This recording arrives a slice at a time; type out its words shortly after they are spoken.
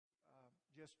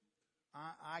just,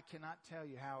 I cannot tell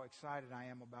you how excited I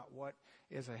am about what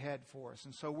is ahead for us.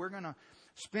 And so we're going to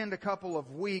spend a couple of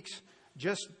weeks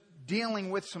just dealing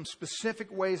with some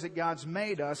specific ways that God's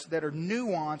made us that are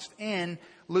nuanced in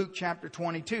Luke chapter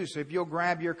 22. So if you'll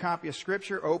grab your copy of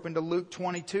Scripture, open to Luke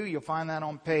 22. You'll find that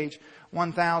on page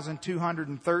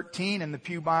 1213 in the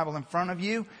Pew Bible in front of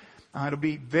you. It'll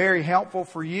be very helpful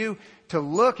for you to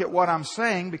look at what I'm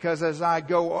saying, because as I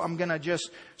go, I'm going to just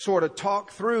sort of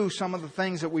talk through some of the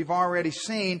things that we've already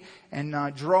seen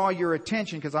and draw your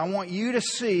attention, because I want you to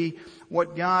see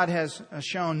what God has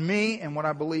shown me and what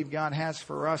I believe God has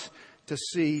for us to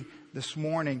see this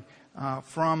morning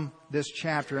from this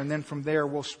chapter. And then from there,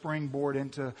 we'll springboard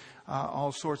into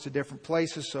all sorts of different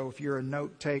places. So if you're a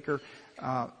note taker,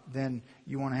 then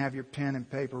you want to have your pen and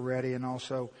paper ready, and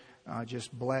also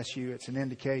just bless you. It's an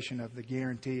indication of the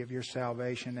guarantee of your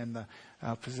salvation and the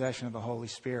possession of the Holy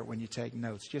Spirit when you take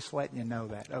notes. Just letting you know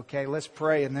that. Okay, let's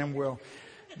pray, and then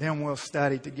we'll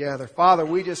study together. Father,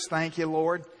 we just thank you,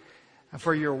 Lord,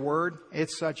 for your word.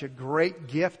 It's such a great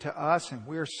gift to us, and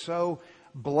we're so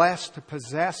blessed to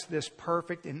possess this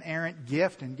perfect, inerrant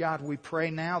gift. And God, we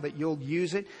pray now that you'll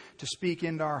use it to speak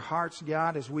into our hearts,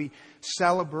 God, as we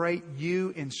celebrate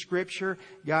you in Scripture.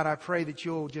 God, I pray that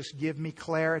you'll just give me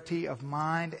clarity of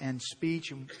mind and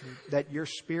speech, and that your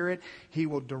Spirit, He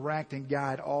will direct and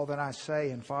guide all that I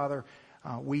say. And Father,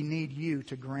 we need you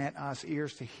to grant us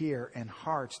ears to hear and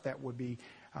hearts that would be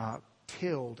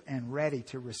tilled and ready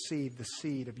to receive the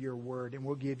seed of your word. And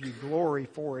we'll give you glory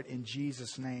for it in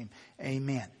Jesus' name.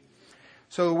 Amen.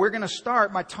 So we're going to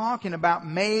start by talking about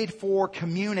made for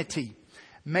community.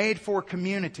 Made for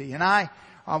community. And I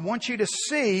want you to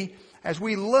see, as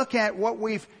we look at what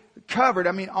we've covered,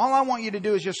 I mean, all I want you to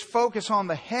do is just focus on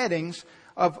the headings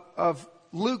of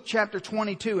Luke chapter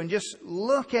 22 and just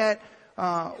look at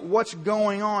what's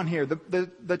going on here.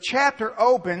 The chapter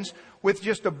opens with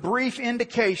just a brief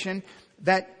indication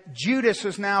that Judas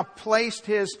has now placed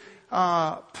his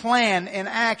plan in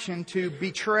action to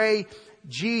betray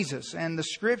Jesus. And the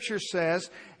Scripture says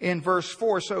in verse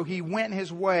 4, so he went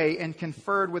his way and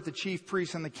conferred with the chief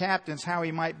priests and the captains how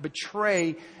he might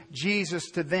betray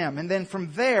Jesus to them. And then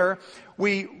from there,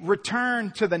 we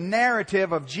return to the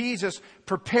narrative of Jesus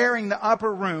preparing the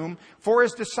upper room for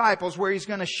his disciples, where he's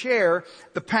going to share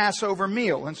the Passover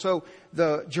meal. And so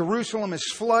the Jerusalem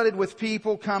is flooded with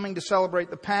people coming to celebrate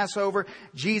the Passover.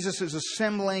 Jesus is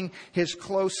assembling his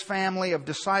close family of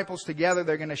disciples together.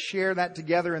 They're going to share that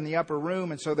together in the upper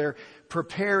room. And so they're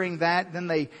preparing that. Then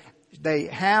they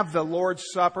have the Lord's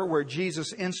Supper, where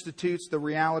Jesus institutes the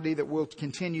reality that we'll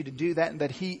continue to do that, and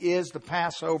that He is the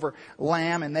Passover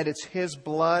Lamb, and that it's His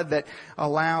blood that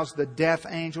allows the death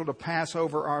angel to pass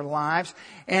over our lives.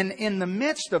 And in the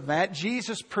midst of that,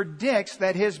 Jesus predicts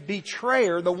that His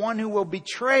betrayer, the one who will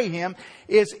betray Him,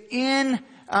 is in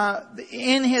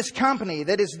His company,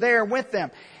 that is there with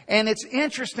them. And it's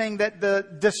interesting that the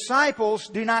disciples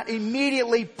do not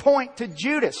immediately point to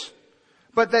Judas,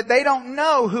 but that they don't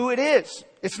know who it is.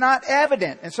 It's not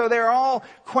evident. And so they're all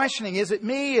questioning, is it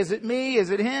me? Is it me? Is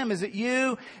it him? Is it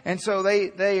you? And so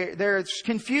there's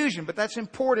confusion, but that's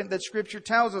important that Scripture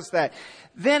tells us that.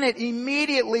 Then it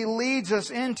immediately leads us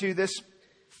into this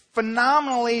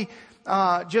phenomenally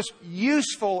just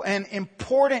useful and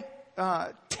important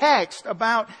text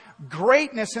about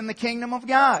greatness in the kingdom of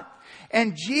God.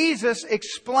 And Jesus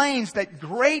explains that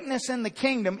greatness in the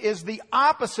kingdom is the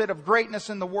opposite of greatness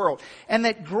in the world. And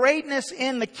that greatness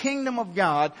in the kingdom of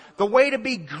God, the way to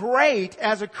be great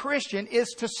as a Christian is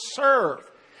to serve.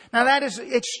 Now that is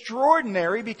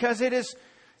extraordinary, because it has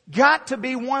got to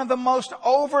be one of the most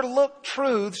overlooked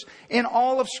truths in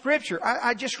all of Scripture.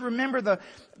 I just remember the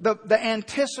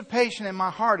anticipation in my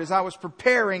heart as I was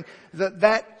preparing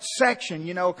that section,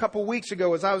 a couple weeks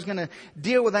ago, as I was going to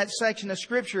deal with that section of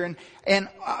Scripture, and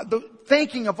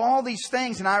thinking of all these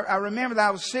things. And I remember that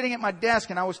I was sitting at my desk,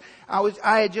 and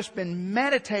I had just been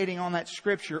meditating on that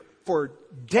Scripture for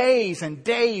days and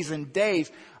days and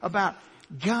days about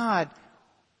God.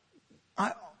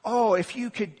 If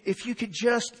you could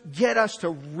just get us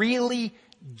to really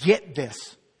get this.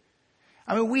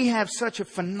 I mean, we have such a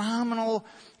phenomenal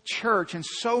church and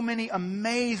so many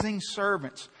amazing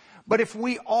servants. But if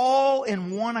we all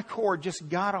in one accord just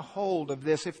got a hold of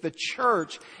this, if the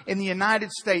church in the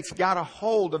United States got a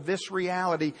hold of this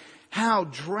reality, how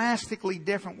drastically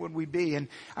different would we be? And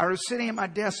I was sitting at my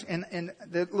desk, and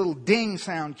the little ding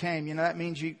sound came. That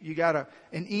means you got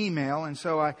an email. And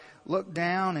so I looked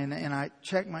down and I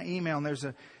checked my email, and there's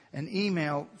an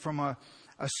email from a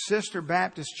sister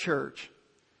Baptist church.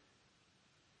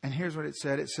 And here's what it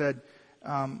said. It said,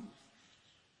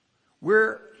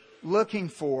 we're looking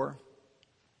for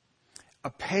a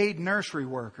paid nursery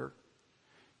worker.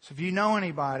 So if you know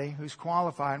anybody who's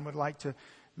qualified and would like to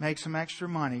make some extra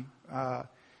money,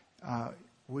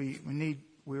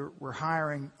 we're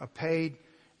hiring a paid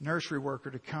nursery worker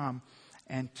to come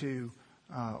and to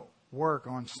work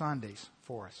on Sundays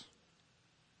for us.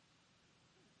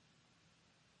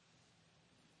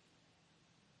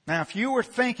 Now, if you were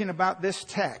thinking about this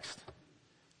text,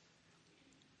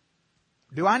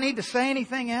 do I need to say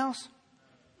anything else?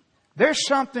 There's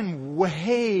something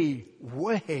way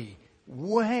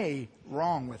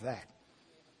wrong with that.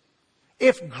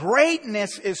 If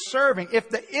greatness is serving, if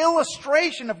the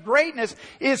illustration of greatness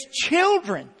is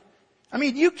children, I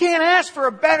mean, you can't ask for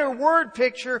a better word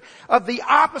picture of the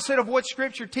opposite of what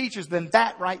Scripture teaches than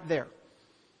that right there.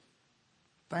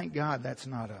 Thank God that's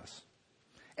not us.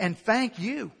 And thank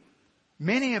you.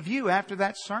 Many of you after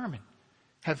that sermon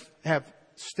have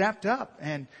stepped up,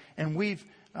 and we've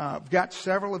got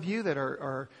several of you that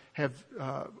have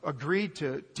agreed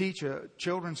to teach a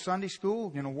children's Sunday school.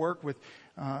 Going to work with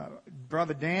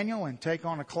Brother Daniel and take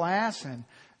on a class. And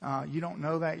you don't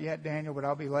know that yet, Daniel, but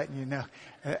I'll be letting you know.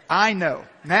 I know.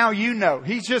 Now you know.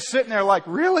 He's just sitting there like,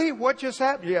 really? What just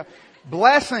happened? Yeah.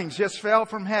 Blessings just fell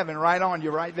from heaven right on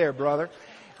you right there, brother.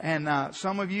 And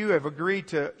some of you have agreed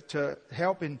to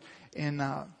help in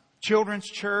children's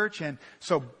church. And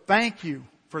so thank you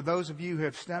for those of you who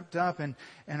have stepped up and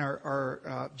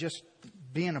are just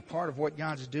being a part of what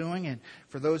God's doing. And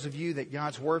for those of you that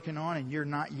God's working on and you're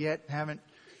not yet, haven't,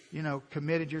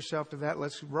 committed yourself to that,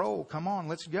 let's roll. Come on,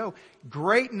 let's go.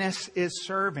 Greatness is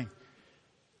serving.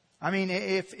 I mean,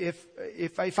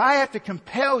 if I have to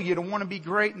compel you to want to be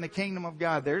great in the kingdom of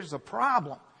God, there's a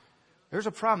problem. There's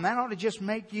a problem. That ought to just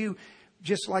make you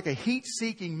just like a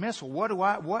heat-seeking missile.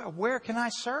 Where can I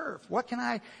serve? What can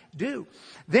I do?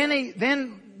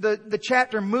 Then the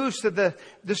chapter moves to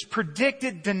this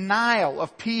predicted denial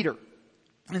of Peter.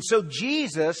 And so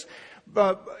Jesus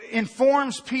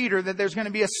informs Peter that there's going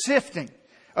to be a sifting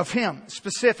of him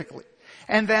specifically.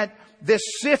 And that this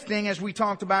sifting, as we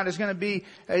talked about, is going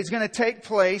to take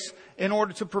place in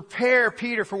order to prepare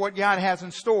Peter for what God has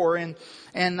in store. And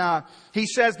he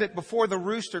says that before the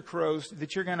rooster crows,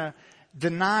 that you're going to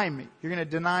deny me. You're going to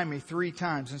deny me 3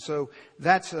 times. And so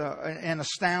that's an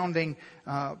astounding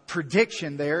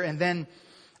prediction there. And then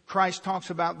Christ talks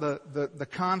about the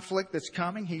conflict that's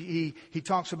coming. He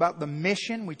talks about the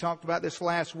mission. We talked about this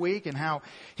last week and how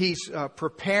He's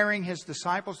preparing His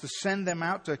disciples to send them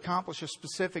out to accomplish a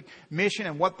specific mission,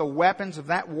 and what the weapons of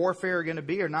that warfare are going to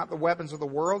be are not the weapons of the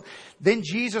world. Then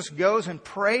Jesus goes and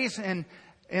prays in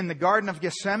the Garden of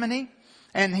Gethsemane.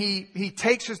 And he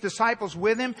takes his disciples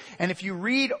with him. And if you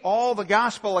read all the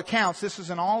gospel accounts, this is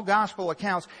in all gospel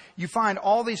accounts, you find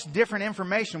all these different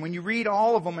information. When you read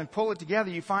all of them and pull it together,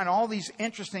 you find all these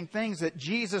interesting things that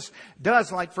Jesus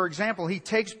does. Like, for example, He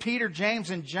takes Peter,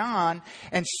 James, and John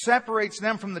and separates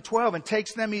them from the 12 and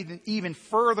takes them even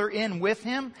further in with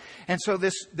Him. And so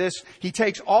He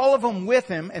takes all of them with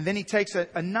Him, and then He takes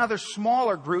another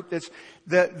smaller group that's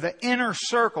the inner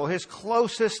circle, His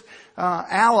closest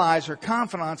allies or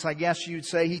confidants, I guess you'd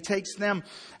say. He takes them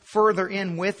further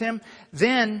in with Him.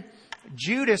 Then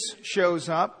Judas shows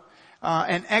up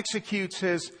and executes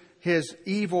his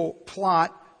evil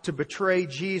plot to betray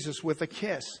Jesus with a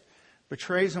kiss.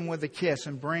 Betrays Him with a kiss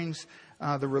and brings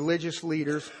the religious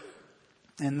leaders,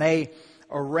 and they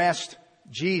arrest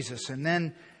Jesus. And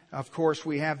then, of course,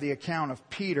 we have the account of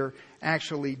Peter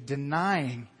actually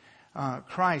denying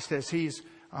Christ as he's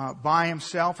by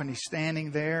himself, and he's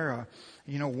standing there,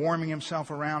 warming himself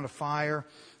around a fire,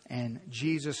 and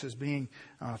Jesus is being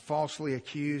falsely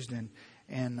accused and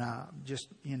just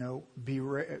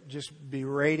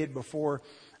berated before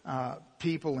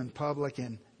people in public,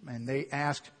 and they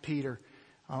asked Peter,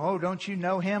 "Oh, don't you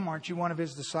know him? Aren't you one of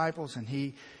his disciples?" And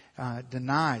he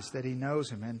denies that he knows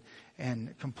him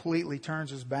and completely turns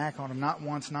his back on him, not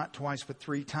once, not twice, but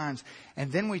 3 times.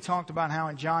 And then we talked about how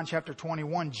in John chapter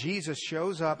 21, Jesus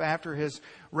shows up after His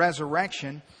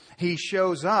resurrection. He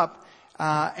shows up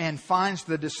and finds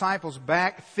the disciples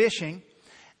back fishing,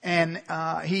 and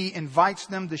He invites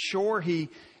them to shore. He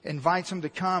invites them to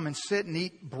come and sit and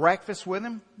eat breakfast with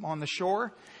Him on the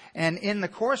shore. And in the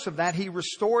course of that, He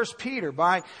restores Peter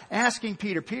by asking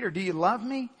Peter, "Peter, do you love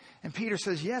me?" And Peter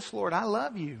says, "Yes, Lord, I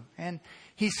love you." And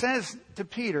He says to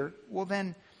Peter, "Well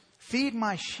then, feed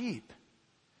my sheep."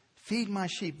 Feed my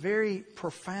sheep. Very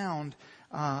profound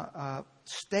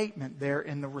statement there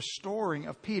in the restoring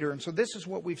of Peter. And so this is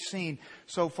what we've seen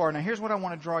so far. Now here's what I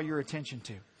want to draw your attention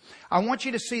to. I want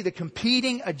you to see the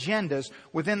competing agendas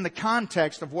within the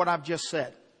context of what I've just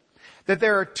said. That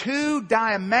there are 2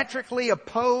 diametrically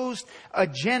opposed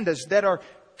agendas that are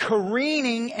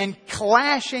careening and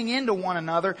clashing into one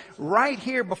another right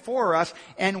here before us,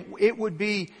 and it would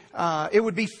be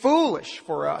foolish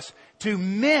for us to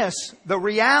miss the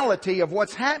reality of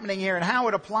what's happening here and how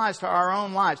it applies to our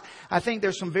own lives. I think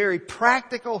there's some very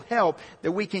practical help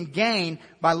that we can gain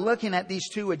by looking at these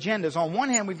two agendas. On one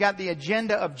hand, we've got the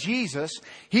agenda of Jesus.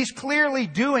 He's clearly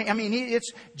doing,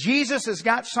 Jesus has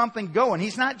got something going.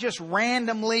 He's not just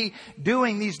randomly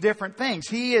doing these different things.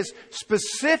 He is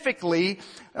specifically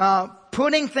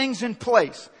putting things in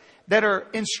place that are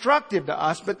instructive to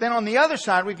us. But then on the other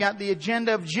side, we've got the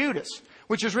agenda of Judas,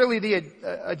 which is really the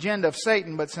agenda of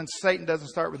Satan. But since Satan doesn't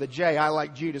start with a J, I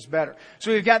like Judas better.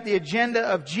 So we've got the agenda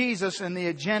of Jesus and the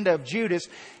agenda of Judas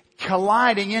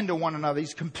colliding into one another,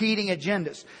 these competing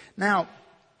agendas. Now,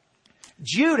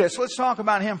 Judas, let's talk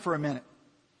about him for a minute.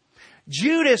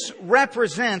 Judas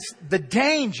represents the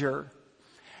danger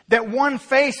that one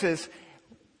faces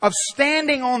of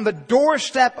standing on the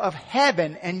doorstep of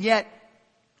heaven and yet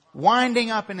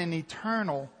winding up in an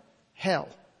eternal hell.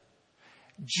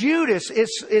 Judas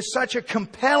is such a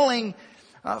compelling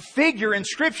figure in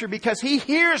Scripture because he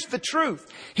hears the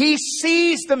truth. He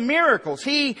sees the miracles.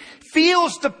 He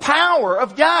feels the power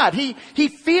of God. He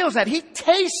feels that. He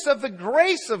tastes of the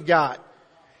grace of God.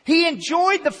 He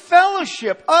enjoyed the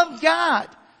fellowship of God.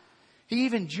 He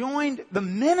even joined the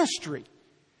ministry.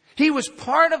 He was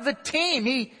part of the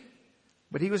team.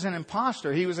 But he was an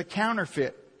imposter. He was a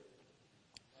counterfeit.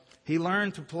 He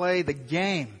learned to play the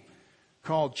game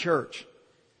called church.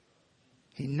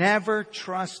 He never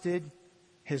trusted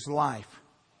his life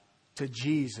to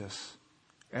Jesus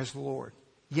as Lord.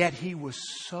 Yet he was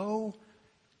so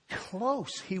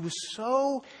close. He was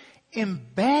so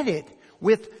embedded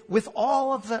with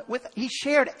all of he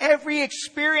shared every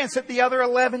experience that the other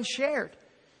 11 shared.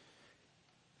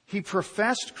 He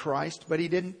professed Christ, but he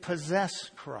didn't possess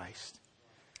Christ.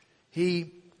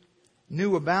 He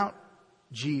knew about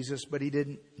Jesus, but he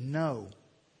didn't know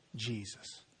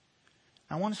Jesus.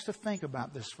 I want us to think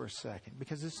about this for a second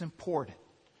because it's important.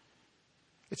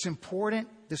 It's important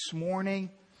this morning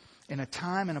in a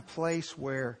time and a place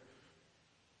where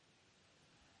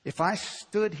if I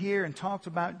stood here and talked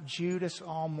about Judas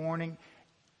all morning,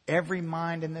 every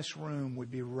mind in this room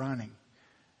would be running.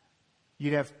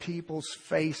 You'd have people's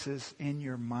faces in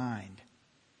your mind.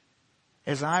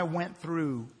 As I went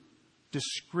through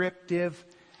descriptive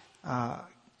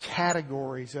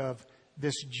categories of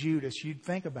this Judas, you'd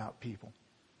think about people.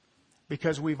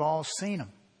 Because we've all seen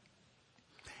them.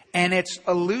 And it's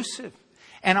elusive.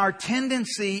 And our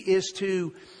tendency is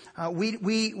to,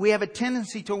 we have a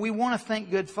tendency to, we want to think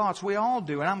good thoughts. We all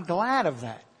do. And I'm glad of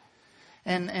that.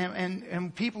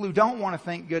 And people who don't want to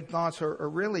think good thoughts are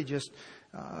really just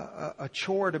a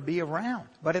chore to be around.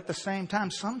 But at the same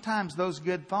time, sometimes those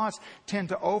good thoughts tend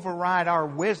to override our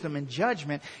wisdom and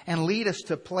judgment and lead us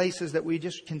to places that we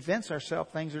just convince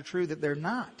ourselves things are true that they're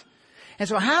not. And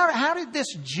so how did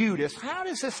this Judas, how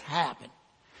does this happen?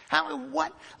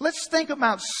 Let's think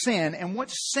about sin and what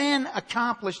sin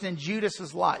accomplished in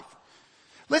Judas's life.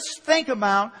 Let's think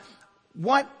about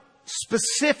what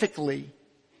specifically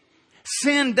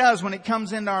sin does when it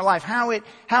comes into our life. How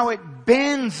it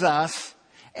bends us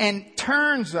and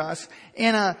turns us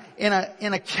in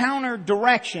a counter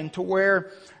direction to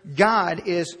where God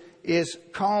is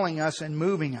calling us and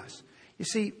moving us. You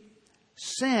see,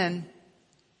 sin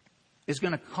is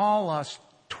going to call us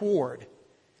toward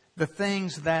the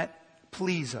things that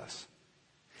please us.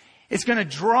 It's going to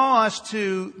draw us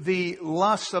to the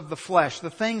lusts of the flesh, the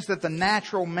things that the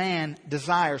natural man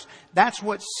desires. That's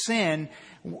what sin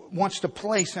wants to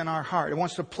place in our heart. It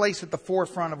wants to place at the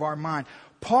forefront of our mind.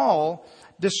 Paul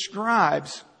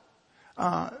describes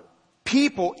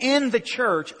people in the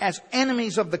church as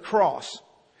enemies of the cross.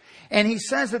 And he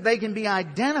says that they can be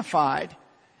identified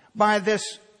by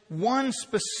this one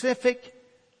specific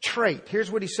trait. Here's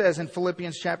what he says in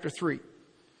Philippians chapter 3,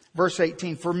 verse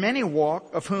 18. For many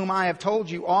walk, of whom I have told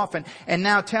you often, and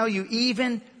now tell you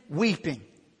even weeping.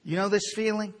 You know this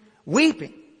feeling?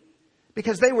 Weeping.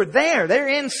 Because they were there. They're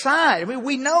inside. I mean,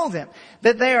 we know them.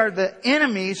 That they are the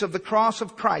enemies of the cross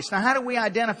of Christ. Now, how do we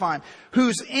identify them?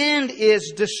 Whose end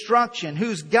is destruction.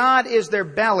 Whose God is their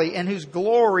belly. And whose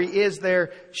glory is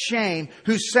their shame.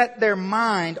 Who set their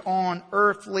mind on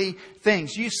earthly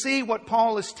things. You see what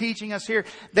Paul is teaching us here?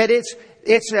 That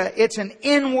it's an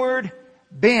inward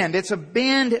bend. It's a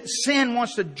bend. Sin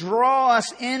wants to draw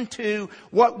us into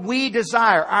what we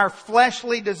desire, our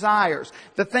fleshly desires,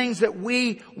 the things that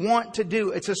we want to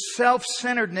do. It's a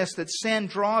self-centeredness that sin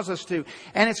draws us to.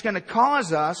 And it's going to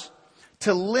cause us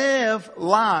to live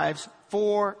lives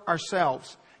for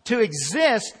ourselves, to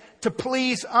exist to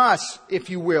please us, if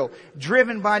you will,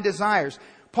 driven by desires.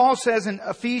 Paul says in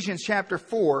Ephesians chapter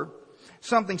 4,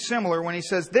 something similar when he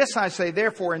says, "This I say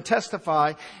therefore and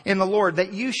testify in the Lord,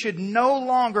 that you should no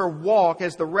longer walk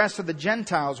as the rest of the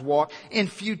Gentiles walk, in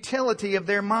futility of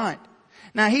their mind."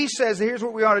 Now he says, here's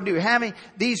what we ought to do. Having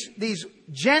these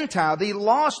Gentile, the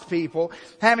lost people,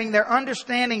 having their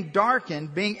understanding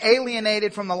darkened, being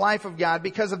alienated from the life of God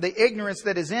because of the ignorance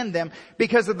that is in them,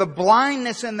 because of the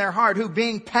blindness in their heart, who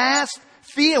being past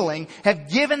feeling have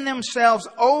given themselves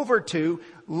over to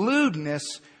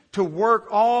lewdness, to work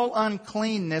all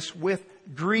uncleanness with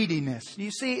greediness.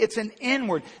 You see, it's an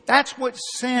inward. That's what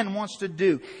sin wants to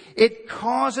do. It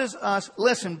causes us,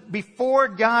 listen, before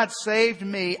God saved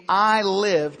me, I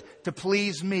lived to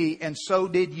please me, and so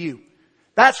did you.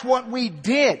 That's what we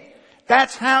did.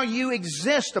 That's how you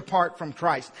exist apart from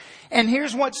Christ. And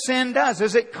here's what sin does,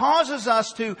 is it causes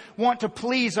us to want to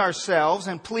please ourselves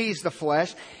and please the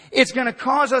flesh. It's going to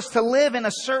cause us to live in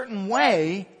a certain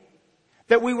way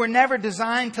that we were never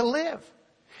designed to live.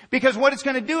 Because what it's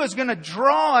going to do is going to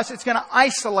draw us, it's going to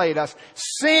isolate us.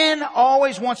 Sin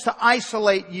always wants to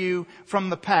isolate you from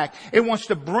the pack. It wants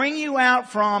to bring you out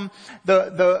from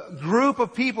the group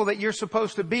of people that you're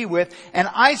supposed to be with and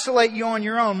isolate you on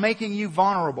your own, making you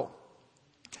vulnerable.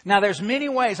 Now there's many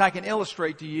ways I can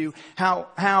illustrate to you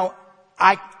how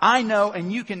I know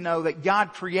and you can know that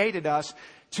God created us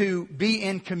to be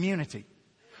in community.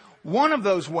 One of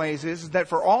those ways is that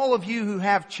for all of you who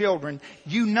have children,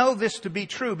 you know this to be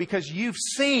true because you've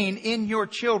seen in your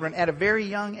children at a very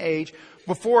young age,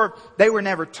 before they were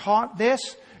never taught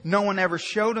this, no one ever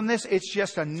showed them this. It's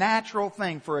just a natural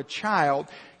thing for a child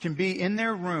can be in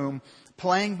their room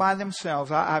playing by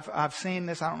themselves. I've seen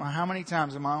this, I don't know how many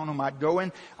times in my own home. I'd go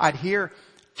in, I'd hear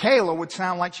Kayla would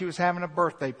sound like she was having a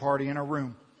birthday party in her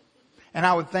room. And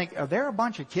I would think, are there a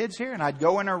bunch of kids here? And I'd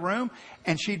go in her room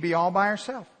and she'd be all by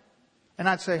herself. And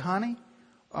I'd say, honey,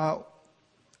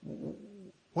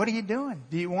 what are you doing?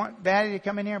 Do you want Daddy to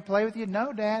come in here and play with you?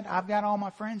 No, Dad, I've got all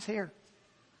my friends here.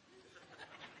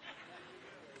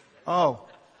 Oh,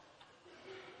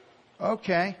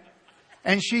 okay.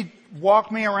 And she'd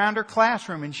walk me around her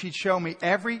classroom and she'd show me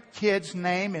every kid's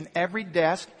name in every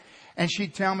desk. And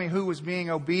she'd tell me who was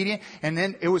being obedient. And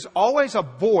then it was always a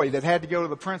boy that had to go to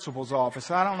the principal's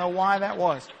office. I don't know why that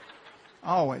was.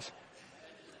 Always.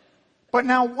 But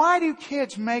now, why do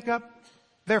kids make up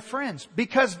their friends?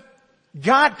 Because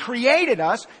God created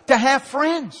us to have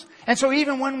friends. And so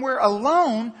even when we're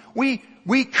alone,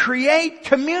 we create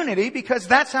community because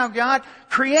that's how God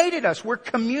created us. We're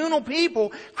communal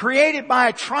people created by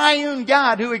a triune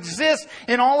God who exists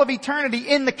in all of eternity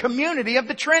in the community of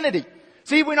the Trinity.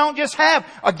 See, we don't just have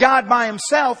a God by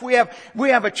Himself. We have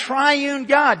a triune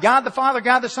God. God the Father,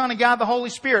 God the Son, and God the Holy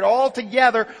Spirit. All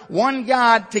together, one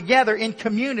God together in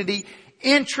community,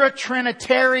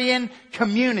 intra-Trinitarian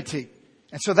community.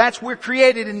 And so we're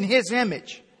created in His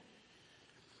image.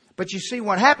 But you see,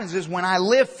 what happens is when I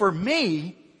live for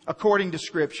me, according to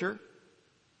Scripture,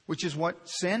 which is what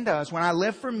sin does, when I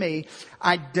live for me,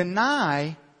 I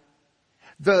deny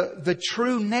the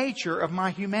true nature of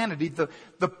my humanity,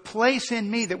 the place in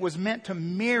me that was meant to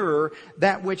mirror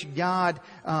that which God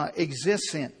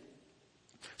exists in.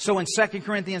 So in 2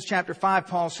 Corinthians chapter 5,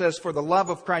 Paul says, "For the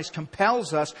love of Christ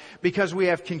compels us, because we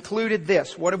have concluded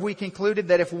this." What have we concluded?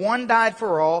 That if one died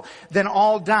for all, then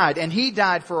all died. And He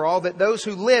died for all, that those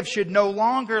who live should no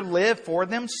longer live for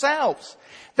themselves.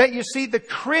 That you see, the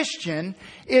Christian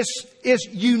is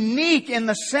unique in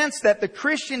the sense that the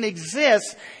Christian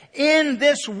exists in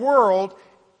this world,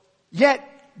 yet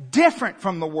different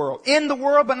from the world. In the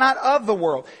world, but not of the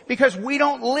world. Because we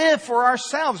don't live for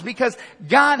ourselves. Because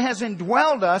God has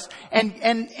indwelled us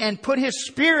and put His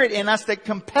Spirit in us that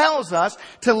compels us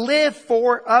to live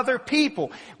for other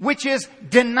people. Which is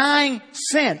denying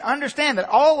sin. Understand that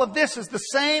all of this is the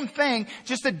same thing,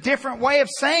 just a different way of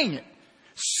saying it.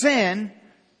 Sin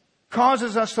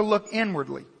causes us to look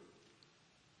inwardly.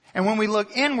 And when we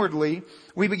look inwardly,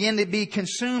 we begin to be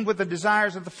consumed with the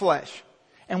desires of the flesh.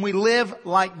 And we live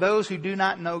like those who do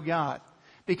not know God.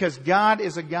 Because God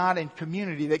is a God in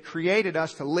community that created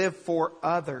us to live for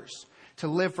others. To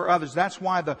live for others. That's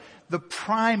why the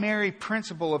primary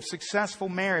principle of successful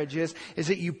marriage is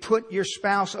that you put your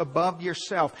spouse above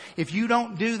yourself. If you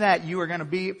don't do that, you are going to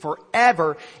be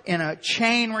forever in a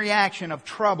chain reaction of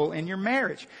trouble in your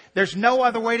marriage. There's no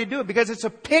other way to do it because it's a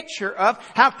picture of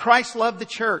how Christ loved the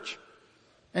church.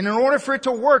 And in order for it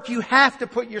to work, you have to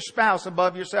put your spouse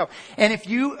above yourself. And if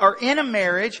you are in a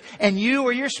marriage and you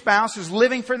or your spouse is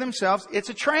living for themselves, it's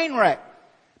a train wreck.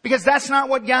 Because that's not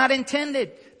what God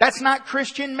intended. That's not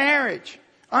Christian marriage.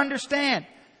 Understand.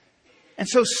 And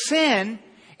so sin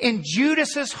in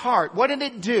Judas's heart, what did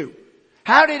it do?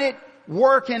 How did it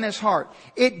work in his heart.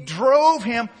 It drove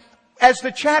him. As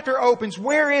the chapter opens,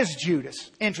 where is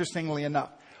Judas? Interestingly enough.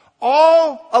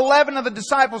 All 11 of the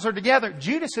disciples are together.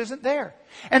 Judas isn't there.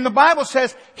 And the Bible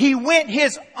says he went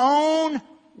his own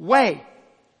way.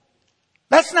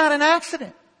 That's not an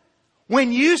accident.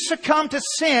 When you succumb to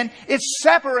sin, it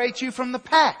separates you from the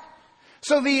pack.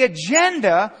 So the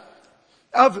agenda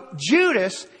of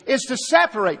Judas is to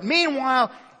separate.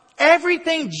 Meanwhile,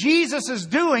 everything Jesus is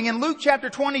doing in Luke chapter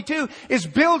 22 is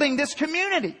building this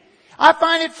community. I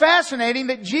find it fascinating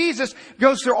that Jesus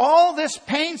goes through all this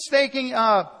painstaking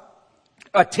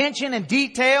attention and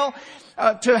detail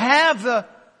to have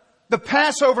the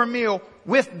Passover meal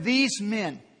with these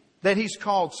men that He's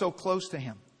called so close to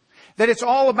Him. That it's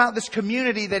all about this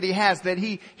community that He has, that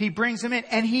He brings them in.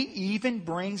 And He even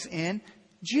brings in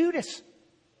Judas.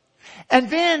 And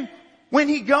then when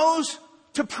He goes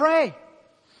to pray,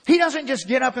 He doesn't just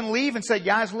get up and leave and say,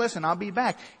 guys, listen, I'll be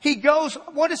back. He goes,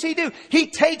 what does He do? He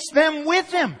takes them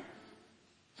with Him.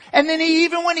 And then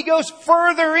even when He goes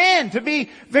further in to be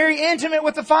very intimate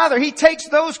with the Father, He takes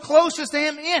those closest to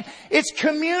Him in. It's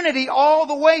community all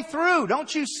the way through.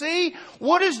 Don't you see?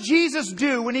 What does Jesus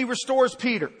do when He restores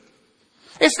Peter?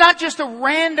 It's not just a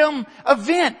random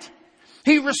event.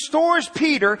 He restores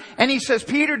Peter and He says,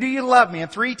 Peter, do you love me?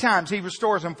 And 3 times He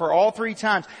restores him for all 3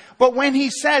 times. But when He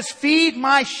says, feed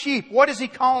my sheep, what is He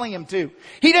calling him to?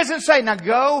 He doesn't say, now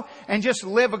go and just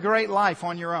live a great life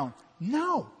on your own.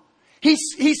 No.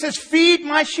 He says, feed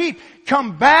my sheep.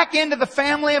 Come back into the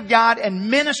family of God and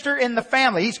minister in the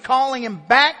family. He's calling him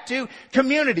back to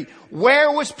community.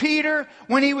 Where was Peter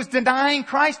when he was denying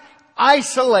Christ?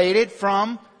 Isolated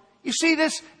from. You see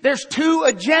this? There's 2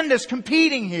 agendas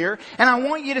competing here. And I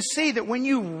want you to see that when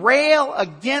you rail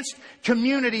against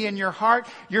community in your heart,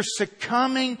 you're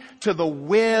succumbing to the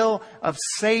will of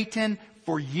Satan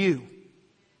for you.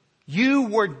 You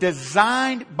were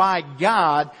designed by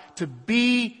God to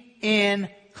be in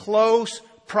close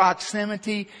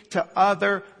proximity to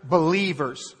other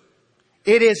believers.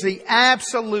 It is the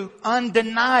absolute,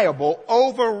 undeniable,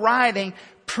 overriding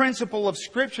principle of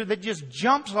Scripture that just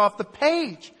jumps off the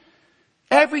page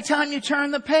every time you turn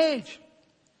the page.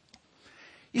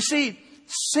 You see,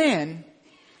 sin,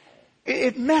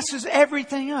 it messes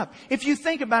everything up. If you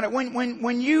think about it,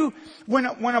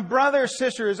 when a brother or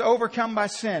sister is overcome by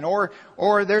sin, or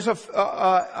there's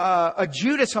a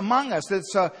Judas among us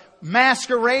that's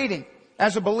masquerading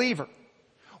as a believer,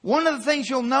 one of the things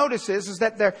you'll notice is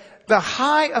that the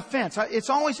high offense. It's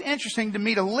always interesting to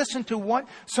me to listen to what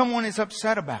someone is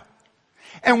upset about,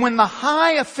 and when the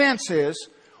high offense is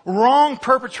wrong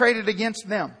perpetrated against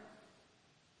them,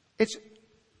 it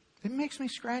makes me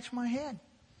scratch my head.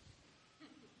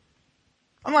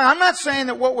 I'm not saying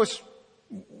that what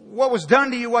was done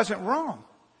to you wasn't wrong.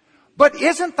 But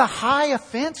isn't the high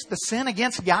offense the sin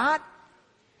against God?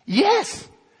 Yes.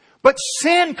 But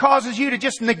sin causes you to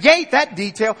just negate that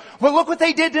detail. Well, look what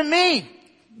they did to me.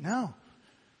 No.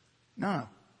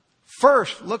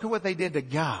 First, look at what they did to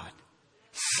God.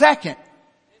 Second,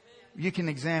 you can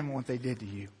examine what they did to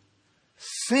you.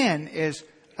 Sin is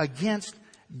against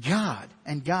God,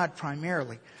 and God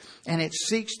primarily. And it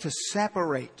seeks to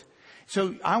separate.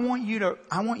 So I want you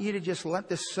to just let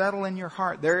this settle in your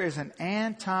heart. There is an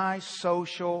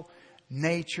antisocial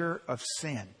nature of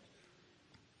sin.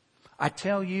 I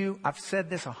tell you, I've said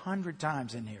this 100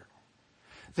 times in here,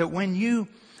 that when you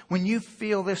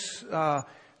feel this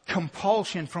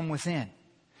compulsion from within,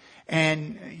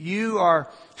 and you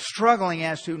are struggling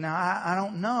as to, now I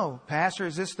don't know, Pastor,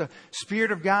 is this the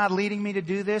Spirit of God leading me to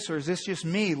do this, or is this just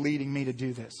me leading me to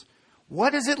do this?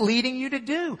 What is it leading you to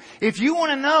do? If you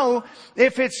want to know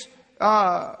if it's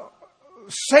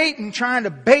Satan trying to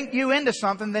bait you into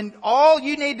something, then all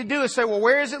you need to do is say, well,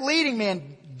 where is it leading me?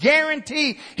 And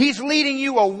guarantee he's leading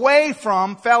you away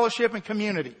from fellowship and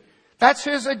community. That's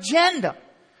his agenda.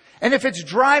 And if it's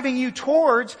driving you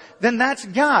towards, then that's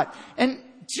God. And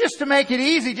just to make it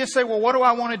easy, just say, well, what do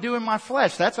I want to do in my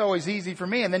flesh? That's always easy for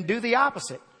me. And then do the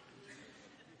opposite.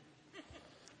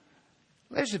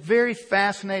 There's a very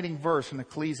fascinating verse in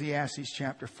Ecclesiastes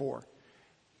chapter 4.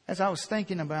 As I was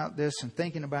thinking about this and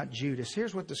thinking about Judas,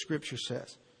 here's what the Scripture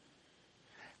says.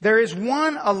 There is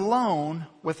one alone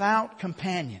without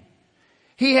companion.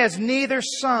 He has neither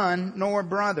son nor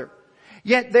brother.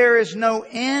 Yet there is no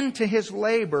end to his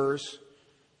labors,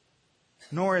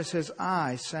 nor is his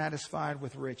eye satisfied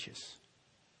with riches.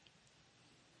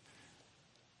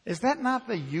 Is that not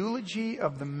the eulogy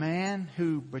of the man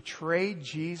who betrayed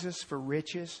Jesus for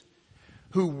riches?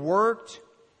 Who worked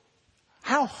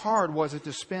How hard was it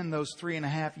to spend those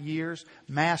 3.5 years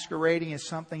masquerading as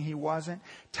something he wasn't?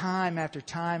 Time after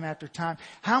time after time.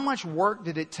 How much work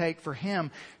did it take for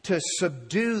him to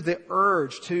subdue the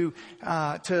urge to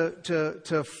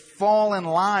fall in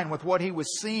line with what he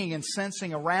was seeing and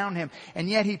sensing around him? And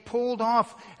yet he pulled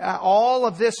off all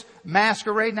of this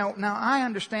masquerade. Now I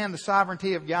understand the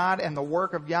sovereignty of God and the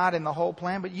work of God in the whole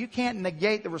plan, but you can't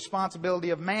negate the responsibility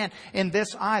of man in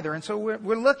this either. And so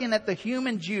we're looking at the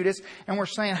human Judas, and we're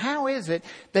saying, how is it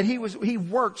that he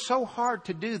worked so hard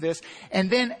to do this, and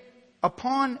then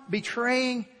upon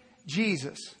betraying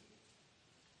Jesus,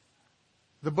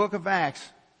 the book of Acts,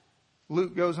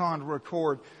 Luke goes on to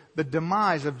record the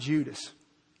demise of Judas.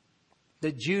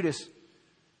 That Judas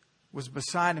was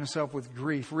beside himself with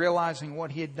grief, realizing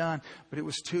what he had done, but it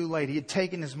was too late. He had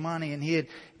taken his money and he had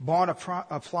bought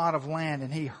a plot of land,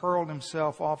 and he hurled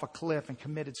himself off a cliff and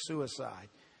committed suicide.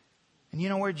 And you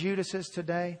know where Judas is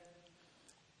today?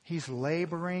 He's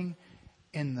laboring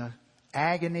in the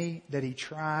agony that he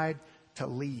tried to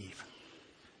leave.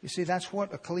 You see, that's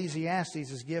what Ecclesiastes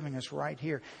is giving us right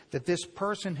here. That this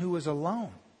person who was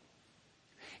alone.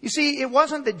 You see, it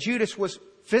wasn't that Judas was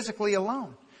physically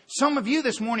alone. Some of you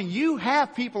this morning, you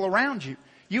have people around you.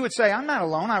 You would say, I'm not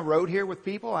alone. I rode here with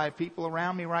people. I have people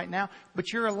around me right now.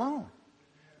 But you're alone.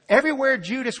 Everywhere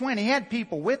Judas went, he had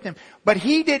people with him. But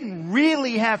he didn't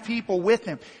really have people with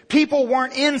him. People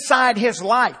weren't inside his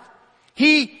life.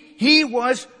 He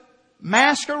was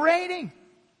masquerading.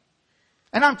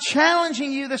 And I'm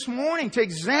challenging you this morning to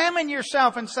examine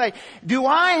yourself and say, do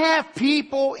I have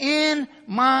people in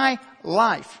my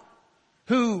life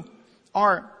who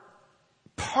are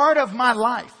part of my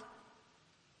life?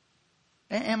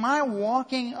 Am I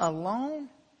walking alone?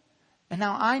 And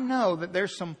now I know that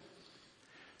there's some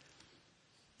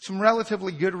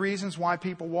relatively good reasons why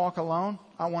people walk alone.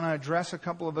 I want to address a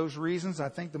couple of those reasons. I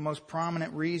think the most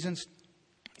prominent reasons,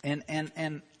 and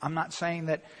I'm not saying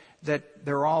that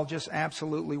they're all just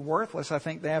absolutely worthless. I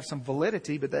think they have some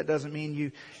validity, but that doesn't mean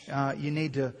you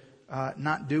need to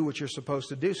not do what you're supposed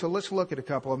to do. So let's look at a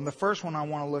couple of them. The first one I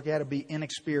want to look at would be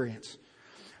inexperience.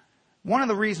 One of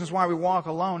the reasons why we walk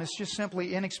alone is just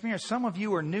simply inexperience. Some of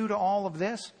you are new to all of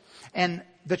this, and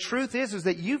the truth is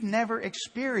that you've never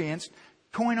experienced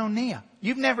koinonia.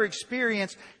 You've never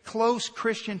experienced close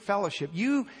Christian fellowship.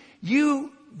 You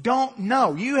don't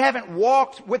know. You haven't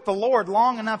walked with the Lord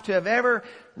long enough to have ever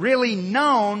really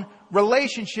known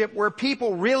relationship where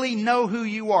people really know who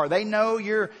you are. They know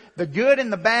you're the good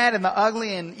and the bad and the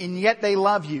ugly, and yet they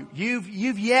love you.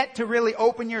 You've yet to really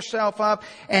open yourself up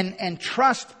and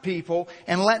trust people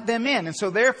and let them in. And so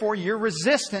therefore you're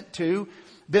resistant to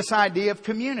this idea of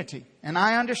community. And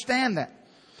I understand that.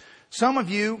 Some of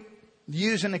you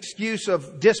use an excuse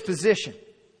of disposition.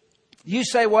 You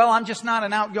say, well, I'm just not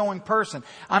an outgoing person.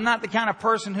 I'm not the kind of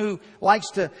person who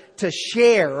likes to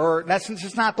share, or that's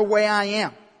just not the way I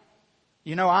am.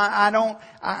 You know,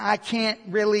 I can't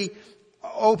really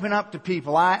open up to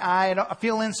people. I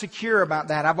feel insecure about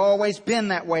that. I've always been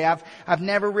that way. I've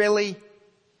never really,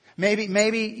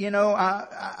 maybe, you know,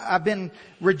 I've been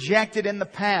rejected in the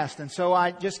past, and so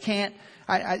I just can't,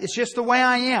 it's just the way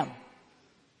I am.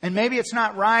 And maybe it's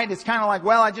not right. It's kind of like,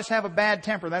 well, I just have a bad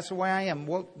temper. That's the way I am.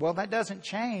 Well, that doesn't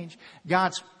change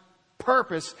God's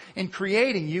purpose in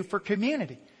creating you for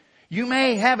community. You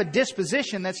may have a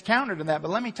disposition that's counter to that, but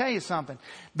let me tell you something.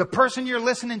 The person you're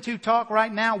listening to talk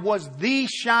right now was the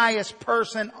shyest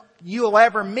person you'll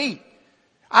ever meet.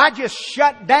 I just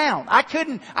shut down. I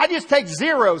just take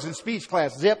zeros in speech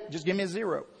class. Zip, just give me a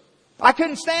zero. I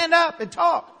couldn't stand up and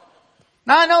talk.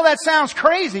 Now I know that sounds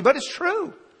crazy, but it's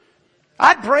true.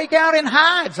 I'd break out in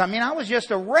hives. I mean, I was just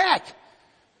a wreck.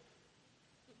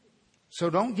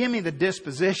 So don't give me the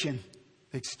disposition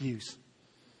excuse.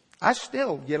 I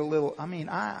still get a little,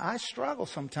 I struggle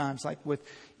sometimes, like with,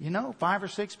 5 or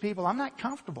 6 people. I'm not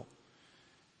comfortable.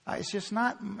 It's just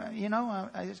not,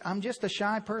 I'm just a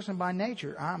shy person by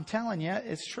nature. I'm telling you,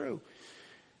 it's true.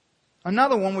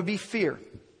 Another one would be fear.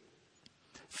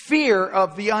 Fear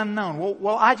of the unknown.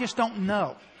 Well, I just don't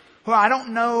know. Well, I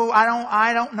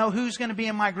don't know who's going to be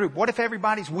in my group. What if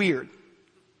everybody's weird?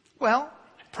 Well,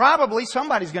 probably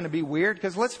somebody's going to be weird,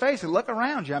 because let's face it, look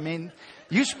around you. I mean,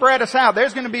 you spread us out.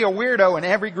 There's going to be a weirdo in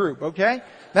every group, okay?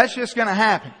 That's just going to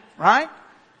happen, right?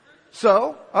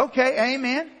 So, okay,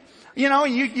 amen.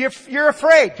 You're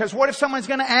afraid, because what if someone's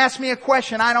going to ask me a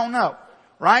question I don't know,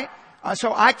 right?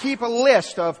 So I keep a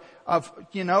list of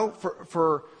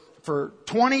for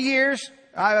 20 years,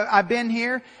 I've been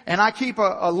here, and I keep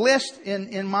a list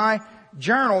in my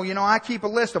journal, I keep a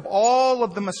list of all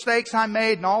of the mistakes I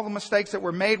made and all the mistakes that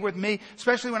were made with me,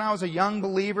 especially when I was a young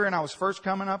believer and I was first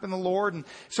coming up in the Lord. And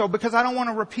so because I don't want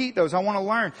to repeat those, I want to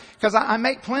learn. Because I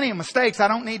make plenty of mistakes. I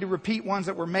don't need to repeat ones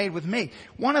that were made with me.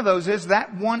 One of those is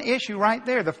that one issue right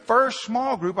there. The first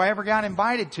small group I ever got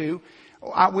invited to,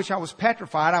 which I was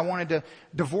petrified. I wanted to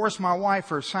divorce my wife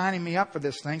for signing me up for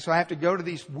this thing. So I have to go to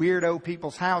these weirdo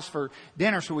people's house for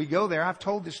dinner. So we go there. I've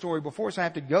told this story before, so I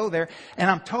have to go there. And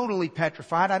I'm totally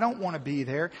petrified. I don't want to be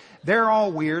there. They're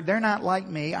all weird. They're not like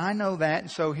me. I know that.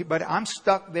 And so, but I'm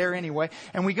stuck there anyway.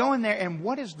 And we go in there, and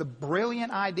what is the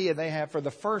brilliant idea they have for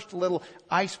the first little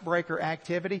icebreaker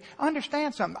activity?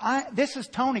 Understand something. This is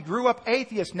Tony. Grew up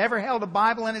atheist. Never held a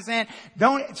Bible in his hand.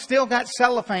 Still got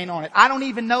cellophane on it. I don't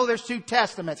even know there's 2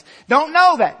 Testaments. Don't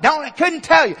know that. Couldn't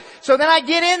tell you. So then I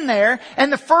get in there, and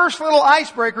the first little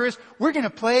icebreaker is, we're going to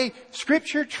play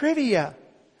scripture trivia.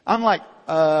 I'm like,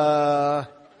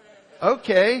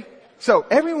 okay. So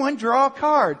everyone draw a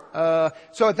card.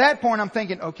 So at that point I'm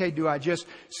thinking, okay, do I just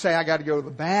say I got to go to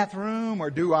the bathroom, or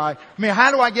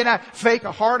how do I get out? Fake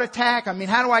a heart attack?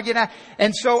 How do I get out?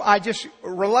 And so I just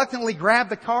reluctantly grab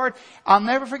the card. I'll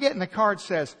never forget, and the card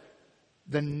says,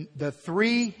 the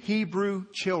 3 Hebrew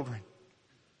children.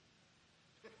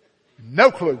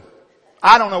 No clue.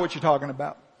 I don't know what you're talking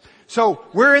about. So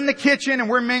we're in the kitchen and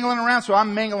we're mingling around. So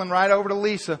I'm mingling right over to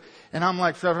Lisa, and I'm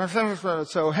like, so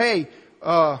hey,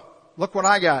 look what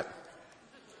I got.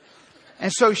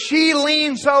 And so she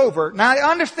leans over. Now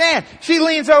understand, she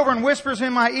leans over and whispers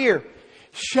in my ear,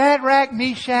 Shadrach,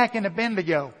 Meshach, and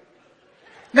Abednego.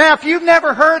 Now if you've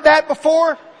never heard that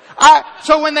before,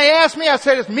 so when they asked me, I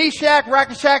said it's Meshach,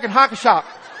 Rakashak, and Hakashak.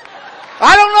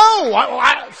 I don't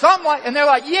know. Something like, and they're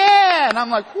like, yeah. And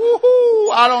I'm like,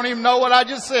 woohoo, I don't even know what I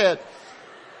just said.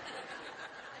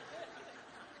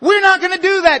 We're not going to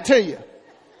do that to you.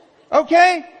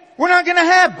 Okay? We're not going to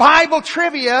have Bible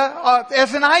trivia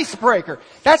as an icebreaker.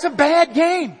 That's a bad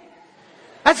game.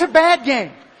 That's a bad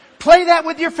game. Play that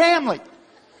with your family.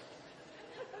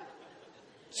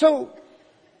 So,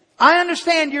 I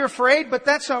understand you're afraid, but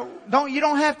you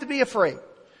don't have to be afraid.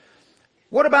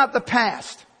 What about the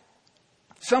past?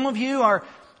 Some of you are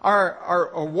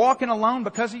walking alone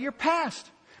because of your past.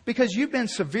 Because you've been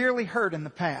severely hurt in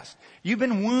the past. You've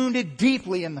been wounded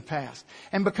deeply in the past.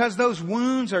 And because those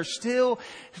wounds are still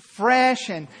fresh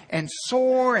and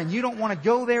sore, and you don't want to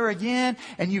go there again,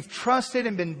 and you've trusted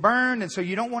and been burned, and so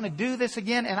you don't want to do this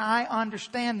again, and I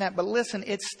understand that. But listen,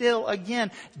 it still,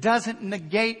 again, doesn't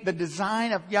negate the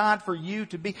design of God for you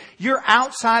to be. You're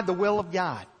outside the will of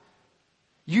God.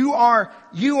 You are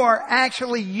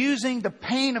actually using the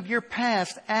pain of your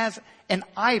past as an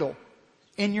idol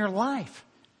in your life.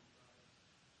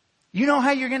 You know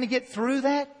how you're going to get through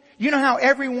that? You know how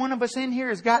every one of us in here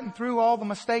has gotten through all the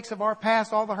mistakes of our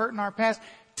past, all the hurt in our past?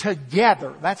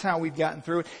 Together. That's how we've gotten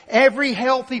through it. Every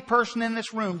healthy person in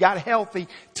this room got healthy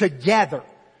together.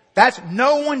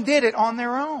 No one did it on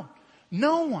their own.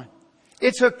 No one.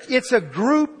 It's a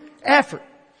group effort.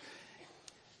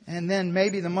 And then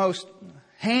maybe the most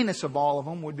heinous of all of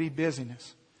them would be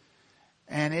busyness.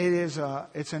 And it's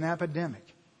an epidemic.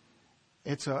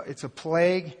 It's a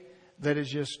plague that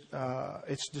is just,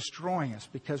 it's destroying us,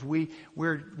 because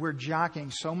we're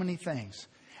jockeying so many things.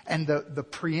 And the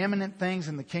preeminent things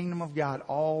in the kingdom of God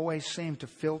always seem to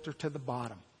filter to the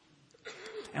bottom.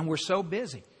 And we're so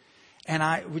busy. And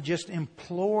I would just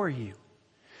implore you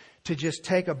to just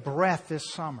take a breath this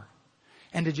summer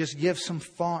and to just give some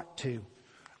thought to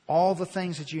all the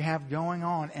things that you have going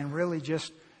on, and really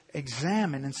just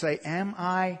examine and say, am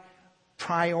I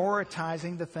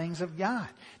prioritizing the things of God?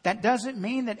 That doesn't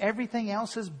mean that everything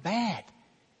else is bad.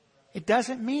 It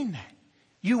doesn't mean that.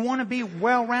 You want to be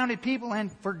well-rounded people, and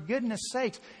for goodness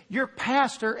sakes, your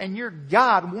pastor and your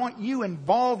God want you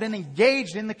involved and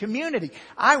engaged in the community.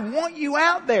 I want you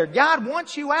out there. God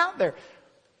wants you out there.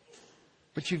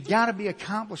 But you've got to be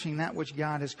accomplishing that which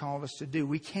God has called us to do.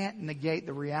 We can't negate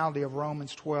the reality of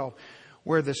Romans 12,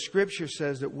 where the Scripture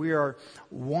says that we are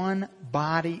one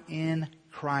body in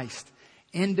Christ,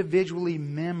 individually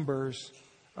members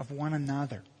of one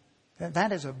another.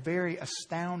 That is a very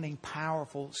astounding,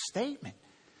 powerful statement,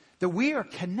 that we are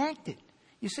connected.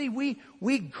 You see,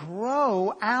 we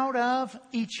grow out of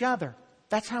each other.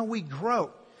 That's how we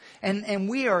grow. And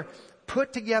we are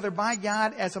put together by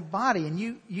God as a body. And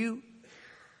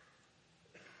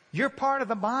you're part of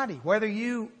the body, whether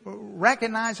you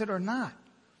recognize it or not.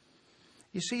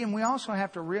 You see, and we also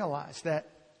have to realize that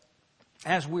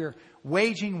as we're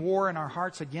waging war in our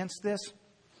hearts against this,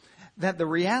 that the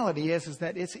reality is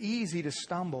that it's easy to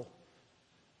stumble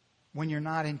when you're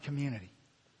not in community.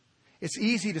 It's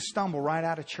easy to stumble right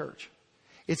out of church.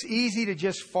 It's easy to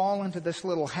just fall into this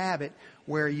little habit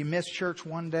where you miss church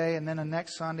one day and then the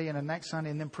next Sunday and the next Sunday,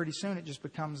 and then pretty soon it just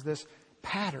becomes this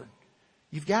pattern.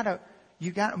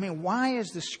 I mean, why is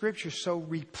the Scripture so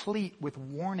replete with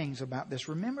warnings about this?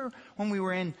 Remember when we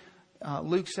were in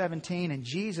Luke 17 and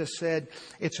Jesus said,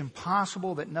 it's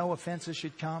impossible that no offenses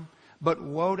should come, but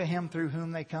woe to him through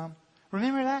whom they come.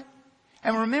 Remember that?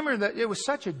 And remember that it was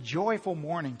such a joyful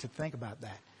morning to think about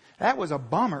that. That was a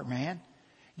bummer, man.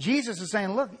 Jesus is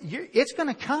saying, look, it's going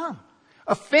to come.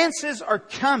 Offenses are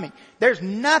coming. There's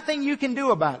nothing you can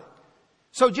do about it.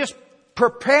 So just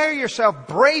prepare yourself,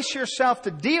 brace yourself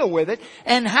to deal with it.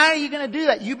 And how are you going to do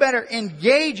that? You better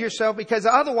engage yourself, because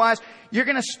otherwise you're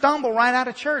going to stumble right out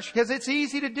of church, because it's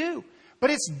easy to do. But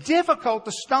it's difficult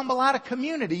to stumble out of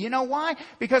community. You know why?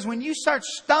 Because when you start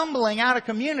stumbling out of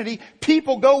community,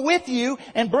 people go with you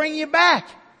and bring you back.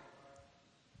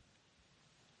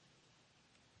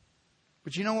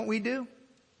 But you know what we do?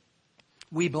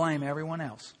 We blame everyone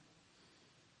else.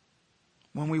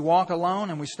 When we walk alone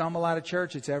and we stumble out of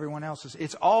church, it's everyone else's.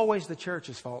 It's always the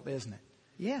church's fault, isn't it?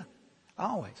 Yeah,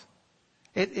 always.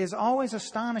 It is always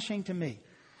astonishing to me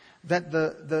that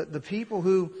the people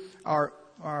who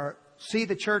see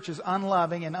the church as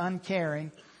unloving and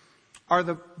uncaring are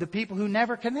the people who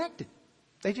never connected.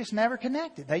 They just never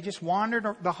connected. They just wandered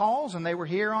the halls, and they were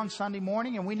here on Sunday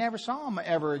morning, and we never saw them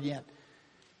ever again.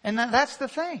 And that's the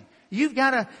thing. You've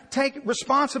got to take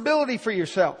responsibility for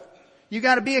yourself. You've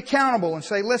got to be accountable and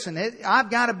say, listen, I've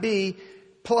got to be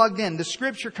plugged in. The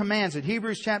Scripture commands it.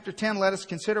 Hebrews chapter 10, let us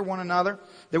consider one another,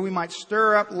 that we might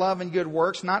stir up love and good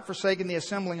works, not forsaking the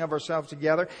assembling of ourselves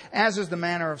together, as is the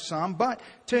manner of some, but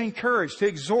to encourage, to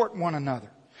exhort one another.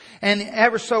 And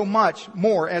ever so much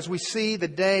more as we see the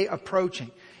day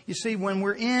approaching. You see, when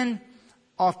we're in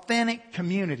authentic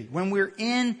community, when we're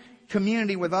in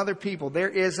community with other people, there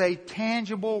is a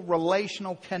tangible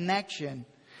relational connection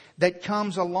that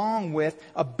comes along with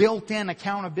a built-in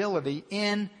accountability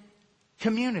in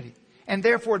community. And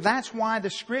therefore, that's why the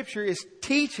Scripture is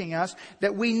teaching us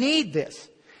that we need this.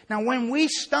 Now, when we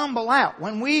stumble out,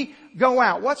 when we go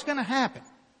out, what's going to happen?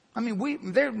 I mean,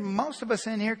 most of us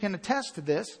in here can attest to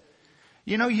this.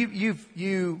 You know,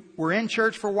 you were in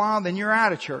church for a while, then you're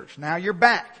out of church. Now you're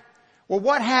back. Well,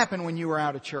 what happened when you were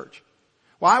out of church?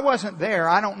 Well, I wasn't there.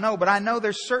 I don't know. But I know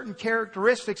there's certain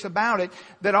characteristics about it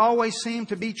that always seem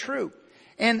to be true.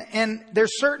 And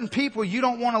there's certain people you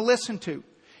don't want to listen to.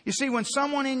 You see, when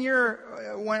someone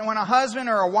when a husband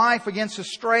or a wife begins to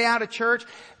stray out of church,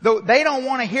 they don't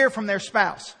want to hear from their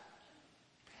spouse.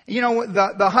 You know,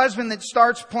 the husband that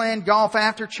starts playing golf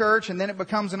after church, and then it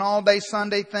becomes an all-day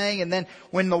Sunday thing. And then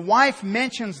when the wife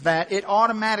mentions that, it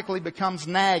automatically becomes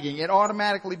nagging. It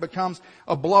automatically becomes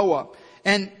a blow-up.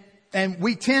 And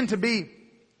we tend to be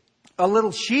a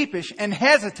little sheepish and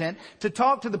hesitant to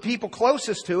talk to the people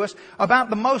closest to us about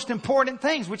the most important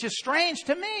things, which is strange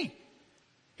to me.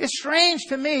 It's strange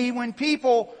to me when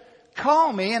people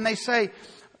call me and they say,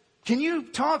 can you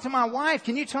talk to my wife?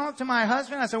 Can you talk to my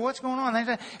husband? I said, what's going on?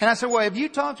 And I said, well, have you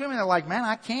talked to him? And they're like, man,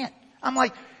 I can't. I'm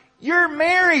like, you're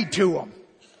married to him.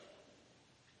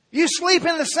 You sleep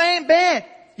in the same bed.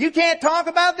 You can't talk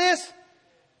about this?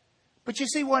 But you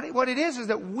see, what it is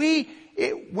that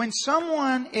when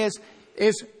someone is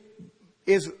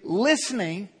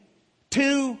listening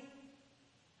to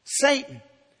Satan,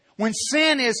 when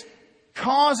sin is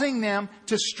causing them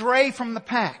to stray from the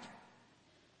pack.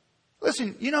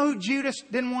 Listen, you know who Judas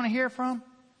didn't want to hear from?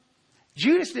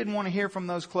 Judas didn't want to hear from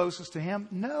those closest to him.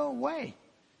 No way.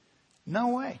 No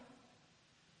way.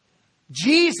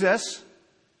 Jesus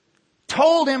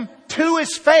told him to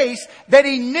his face that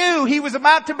he knew he was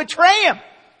about to betray him.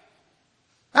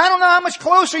 I don't know how much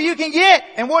closer you can get.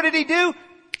 And what did he do?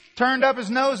 Turned up his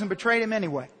nose and betrayed him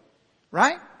anyway.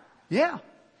 Right? Yeah.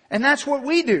 And that's what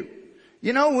we do.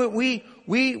 You know,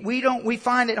 we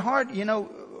find it hard, you know,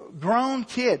 grown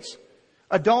kids,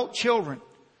 adult children,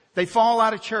 they fall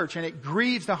out of church and it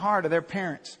grieves the heart of their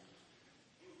parents.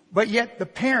 But yet the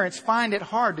parents find it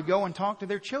hard to go and talk to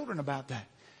their children about that.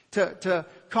 To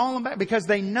call them back, because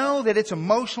they know that it's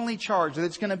emotionally charged, that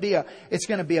it's going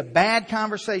to be a bad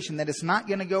conversation, that it's not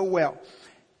going to go well.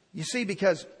 You see,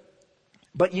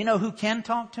 but you know who can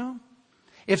talk to them?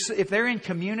 If they're in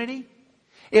community,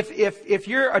 if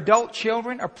your adult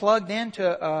children are plugged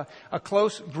into a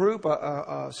close group,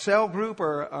 a cell group,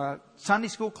 or a Sunday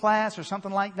school class or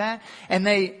something like that, and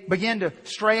they begin to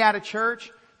stray out of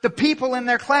church, the people in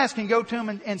their class can go to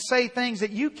them and say things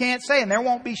that you can't say. And there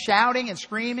won't be shouting and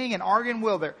screaming and arguing,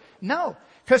 will there? No.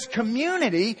 Because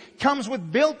community comes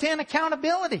with built-in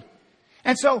accountability.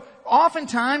 And so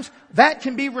oftentimes that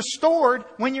can be restored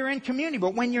when you're in community.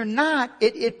 But when you're not,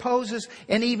 it poses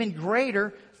an even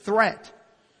greater threat.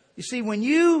 You see, when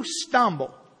you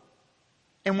stumble,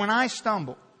 and when I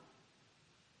stumble,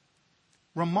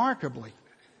 remarkably,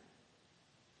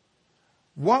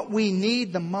 what we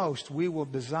need the most, we will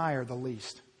desire the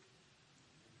least.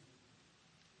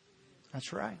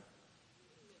 That's right.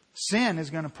 Sin is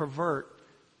going to pervert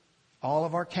all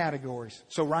of our categories.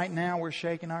 So right now we're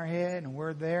shaking our head and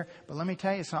we're there. But let me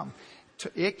tell you something.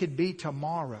 It could be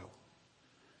tomorrow.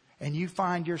 And you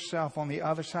find yourself on the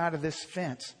other side of this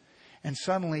fence. And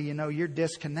suddenly, you're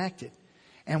disconnected.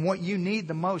 And what you need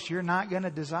the most, you're not going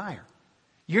to desire.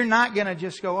 You're not going to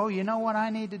just go, oh, you know what I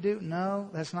need to do? No,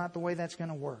 that's not the way that's going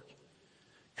to work.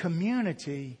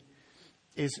 Community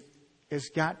is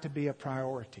got to be a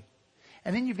priority.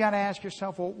 And then you've got to ask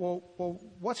yourself, well,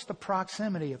 what's the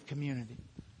proximity of community?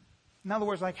 In other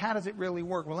words, how does it really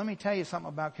work? Well, let me tell you something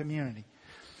about community.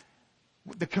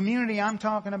 The community I'm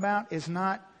talking about it's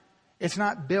not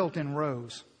built in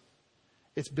rows.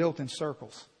 It's built in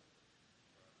circles.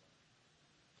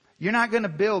 You're not going to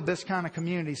build this kind of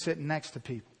community sitting next to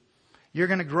people. You're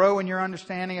going to grow in your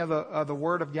understanding of the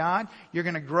Word of God. You're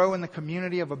going to grow in the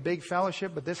community of a big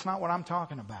fellowship, but that's not what I'm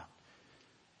talking about.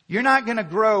 You're not going to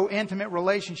grow intimate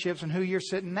relationships in who you're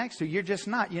sitting next to. You're just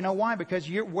not. You know why? Because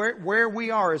where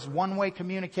we are is one-way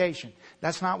communication.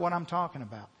 That's not what I'm talking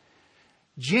about.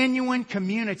 Genuine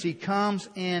community comes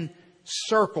in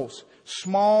circles,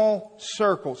 small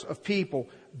circles of people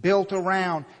built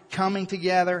around coming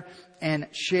together and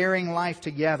sharing life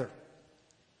together.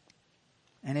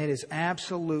 And it is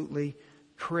absolutely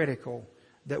critical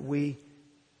that we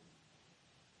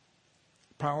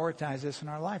prioritize this in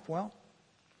our life. Well,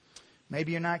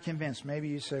 maybe you're not convinced. Maybe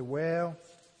you say, well,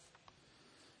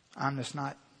 I'm just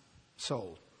not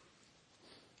sold.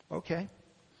 Okay.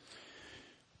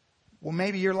 Well,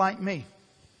 maybe you're like me.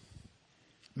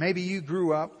 Maybe you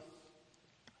grew up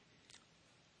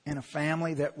in a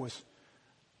family that was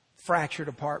fractured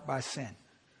apart by sin.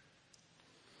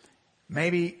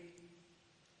 Maybe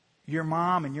your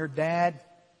mom and your dad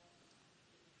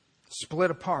split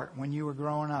apart when you were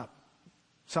growing up.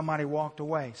 Somebody walked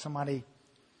away. Somebody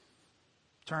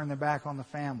turned their back on the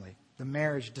family. The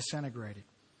marriage disintegrated.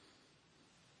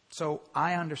 So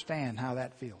I understand how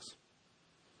that feels.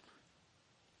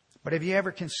 But have you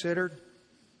ever considered,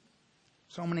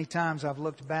 so many times I've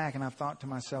looked back and I've thought to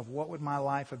myself, what would my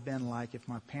life have been like if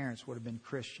my parents would have been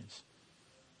Christians?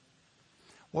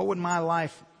 What would my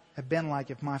life have been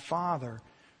like if my father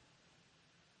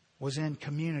was in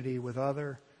community with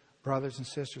other brothers and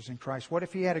sisters in Christ? What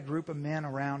if he had a group of men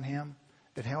around him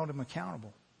that held him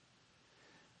accountable?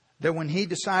 That when he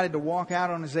decided to walk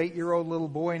out on his 8-year-old little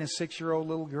boy and his 6-year-old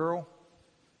little girl,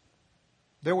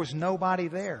 there was nobody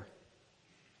there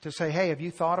to say, hey, have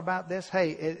you thought about this?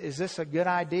 Hey, is this a good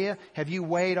idea? Have you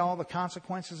weighed all the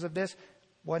consequences of this?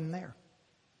 Wasn't there.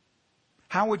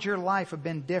 How would your life have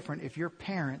been different if your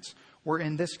parents were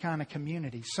in this kind of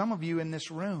community? Some of you in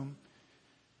this room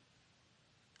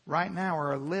right now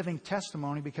are a living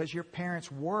testimony because your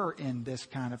parents were in this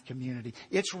kind of community.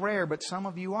 It's rare, but some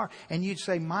of you are. And you'd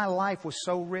say, my life was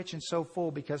so rich and so full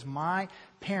because my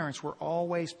parents were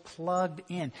always plugged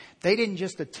in. They didn't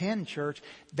just attend church.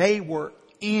 They were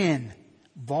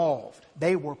involved.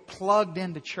 They were plugged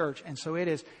into church. And so it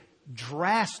has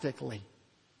drastically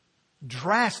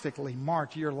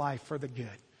marked your life for the good.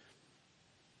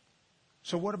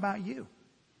 So what about you?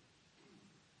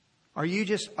 Are you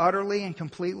just utterly and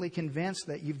completely convinced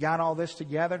that you've got all this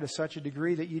together to such a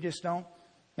degree that you just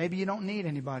maybe you don't need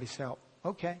anybody's help?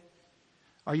 Okay.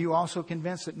 Are you also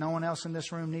convinced that no one else in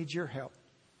this room needs your help?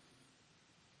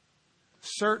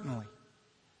 Certainly,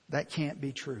 that can't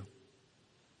be true.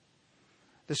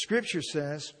 The Scripture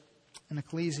says in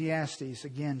Ecclesiastes,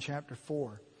 again, chapter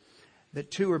 4,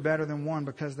 that 2 are better than 1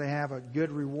 because they have a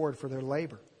good reward for their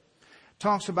labor.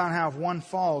 Talks about how if one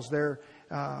falls,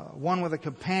 one with a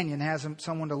companion has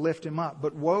someone to lift him up.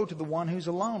 But woe to the one who's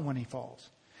alone when he falls.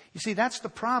 You see, that's the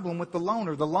problem with the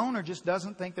loner. The loner just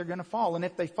doesn't think they're going to fall. And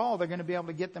if they fall, they're going to be able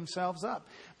to get themselves up.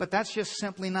 But that's just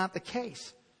simply not the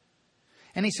case.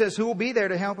 And he says, who will be there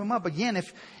to help him up? Again,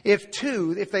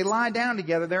 if they lie down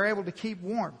together, they're able to keep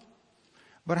warm.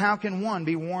 But how can one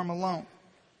be warm alone?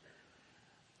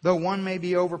 Though one may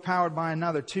be overpowered by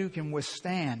another, 2 can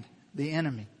withstand the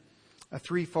enemy. A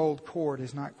 3-fold cord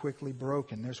is not quickly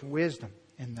broken. There's wisdom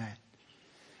in that.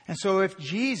 And so if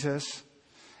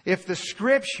the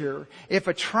Scripture, if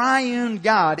a triune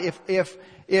God,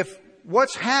 if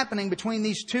what's happening between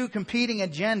these 2 competing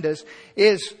agendas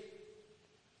is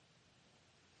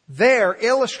there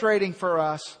illustrating for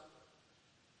us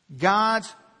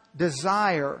God's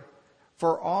desire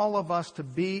for all of us to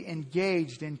be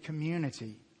engaged in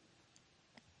community,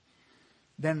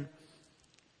 then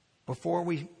before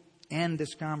we end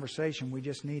this conversation, we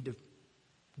just need to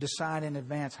decide in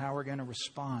advance how we're going to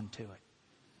respond to it.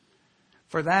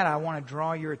 For that, I want to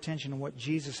draw your attention to what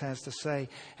Jesus has to say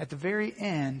at the very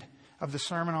end of the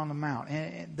Sermon on the Mount.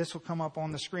 And this will come up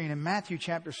on the screen. In Matthew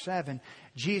chapter 7,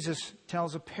 Jesus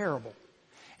tells a parable.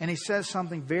 And he says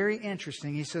something very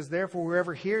interesting. He says, therefore,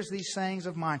 whoever hears these sayings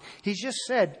of mine. He's just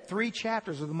said 3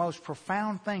 chapters of the most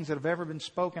profound things that have ever been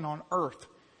spoken on earth.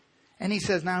 And he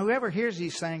says, now whoever hears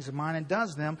these sayings of mine and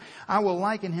does them, I will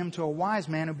liken him to a wise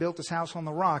man who built his house on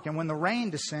the rock. And when the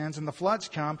rain descends and the floods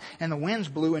come and the winds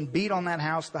blew and beat on that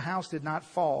house, the house did not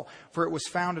fall, for it was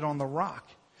founded on the rock.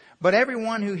 But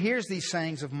everyone who hears these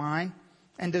sayings of mine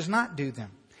and does not do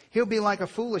them, he'll be like a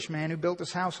foolish man who built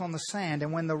his house on the sand.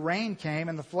 And when the rain came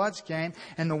and the floods came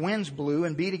and the winds blew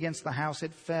and beat against the house,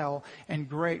 it fell, and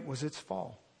great was its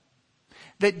fall.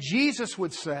 That Jesus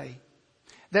would say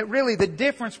that really the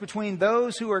difference between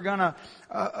those who are going to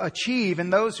achieve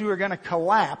and those who are going to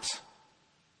collapse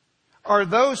are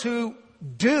those who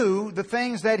do the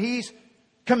things that He's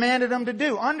commanded them to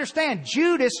do. Understand,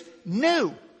 Judas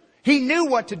knew. He knew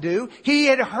what to do. He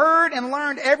had heard and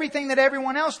learned everything that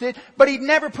everyone else did, but he'd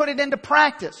never put it into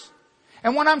practice.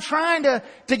 And what I'm trying to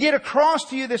get across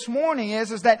to you this morning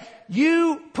is that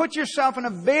you put yourself in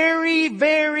a very,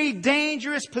 very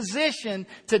dangerous position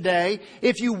today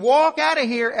if you walk out of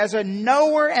here as a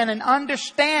knower and an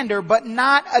understander, but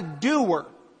not a doer.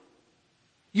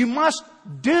 You must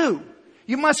do.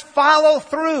 You must follow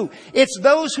through. It's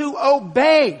those who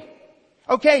obey.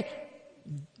 Okay?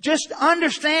 Just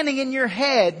understanding in your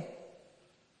head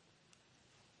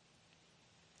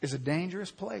is a dangerous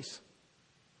place.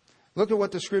 Look at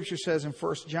what the Scripture says in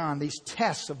 1 John. These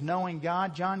tests of knowing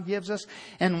God, John gives us.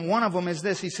 And one of them is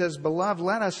this. He says, beloved,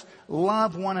 let us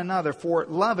love one another. For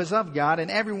love is of God. And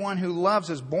everyone who loves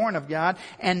is born of God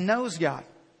and knows God.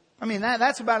 I mean,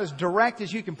 that's about as direct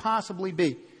as you can possibly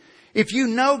be. If you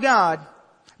know God,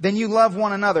 then you love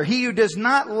one another. He who does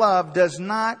not love does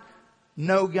not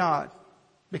know God.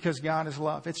 Because God is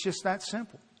love. It's just that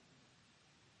simple.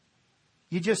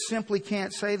 You just simply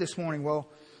can't say this morning, well,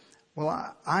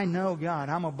 I know God.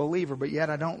 I'm a believer, but yet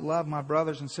I don't love my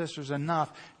brothers and sisters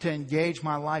enough to engage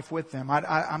my life with them.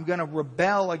 I'm going to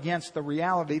rebel against the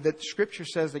reality that the Scripture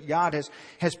says that God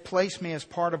has placed me as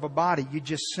part of a body. You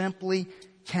just simply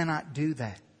cannot do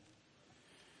that.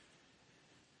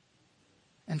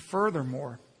 And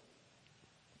furthermore,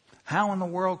 how in the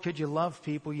world could you love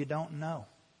people you don't know?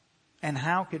 And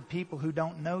how could people who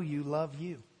don't know you love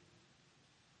you?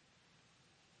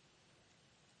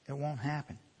 It won't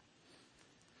happen.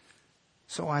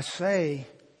 So I say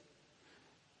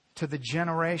to the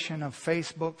generation of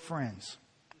Facebook friends,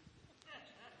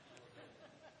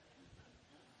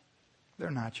 they're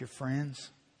not your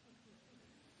friends.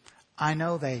 I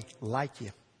know they like you.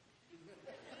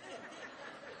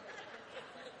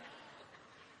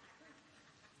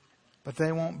 But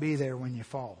they won't be there when you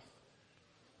fall.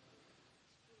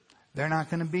 They're not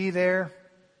going to be there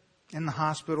in the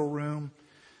hospital room.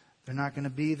 They're not going to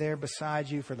be there beside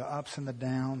you for the ups and the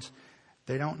downs.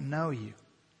 They don't know you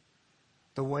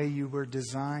the way you were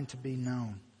designed to be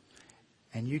known.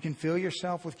 And you can fill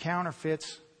yourself with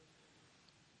counterfeits.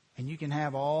 And you can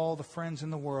have all the friends in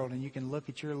the world. And you can look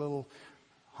at your little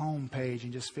home page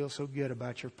and just feel so good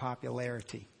about your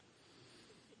popularity.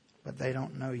 But they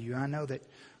don't know you. I know that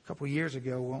a couple of years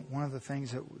ago, one of the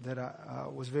things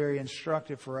that was very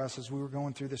instructive for us as we were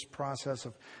going through this process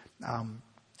of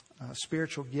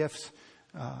spiritual gifts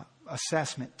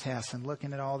assessment tests and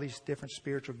looking at all these different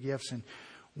spiritual gifts. And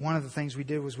one of the things we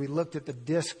did was we looked at the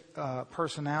DISC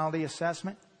personality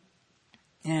assessment.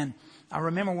 And I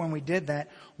remember when we did that,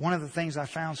 one of the things I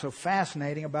found so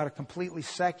fascinating about a completely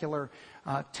secular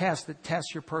test that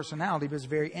tests your personality, but it's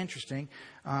very interesting.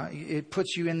 It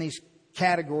puts you in these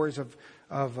categories of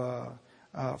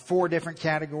 4 different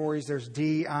categories. There's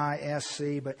D, I, S,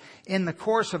 C. But in the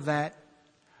course of that,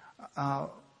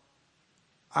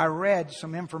 I read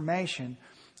some information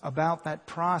about that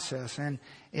process. And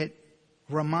it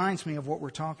reminds me of what we're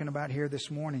talking about here this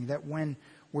morning. That when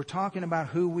we're talking about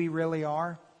who we really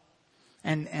are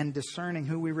and discerning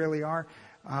who we really are,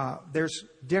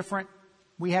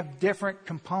 we have different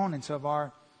components of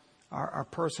our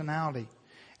personality.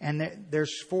 And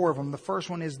there's 4 of them. The first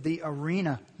one is the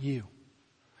arena you.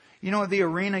 You know what the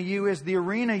arena you is? The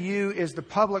arena you is the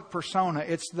public persona.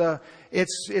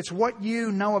 It's what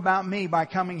you know about me by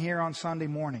coming here on Sunday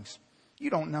mornings.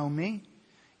 You don't know me.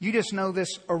 You just know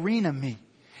this arena me.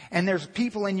 And there's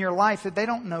people in your life that they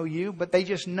don't know you, but they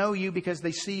just know you because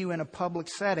they see you in a public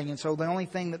setting. And so the only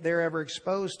thing that they're ever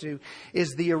exposed to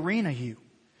is the arena you.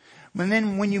 And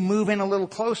then when you move in a little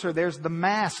closer, there's the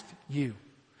masked you.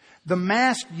 The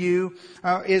masked you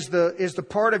is the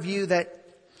part of you that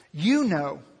you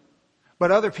know,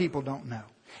 but other people don't know.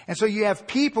 And so you have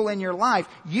people in your life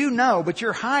you know, but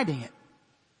you're hiding it.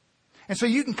 And so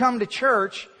you can come to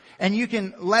church and you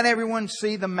can let everyone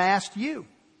see the masked you.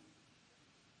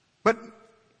 But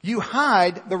you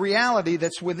hide the reality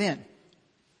that's within.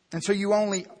 And so you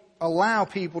only allow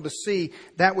people to see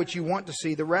that which you want to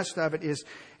see. The rest of it is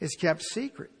kept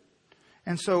secret.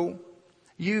 And so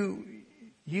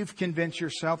you've convinced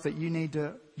yourself that you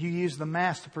use the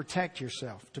mask to protect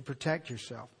yourself.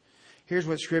 Here's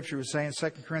what Scripture was saying, 2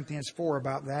 Corinthians 4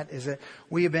 about that, is that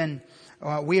we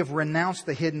have renounced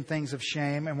the hidden things of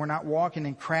shame, and we're not walking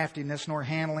in craftiness nor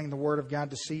handling the Word of God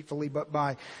deceitfully, but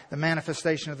by the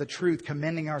manifestation of the truth,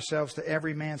 commending ourselves to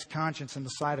every man's conscience in the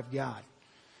sight of God.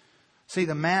 See,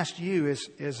 the masked you is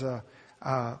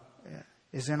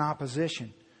in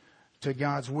opposition to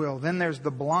God's will. Then there's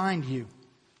the blind you.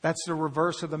 That's the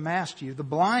reverse of the masked you. The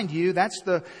blind you, that's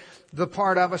the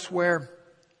part of us where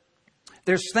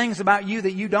there's things about you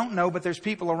that you don't know, but there's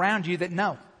people around you that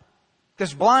know.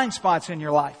 There's blind spots in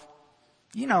your life.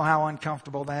 You know how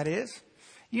uncomfortable that is.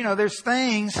 You know, there's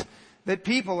things that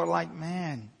people are like,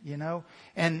 man, you know.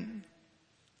 And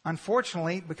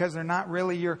unfortunately, because they're not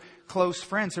really your close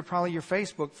friends, they're probably your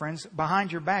Facebook friends.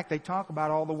 Behind your back, they talk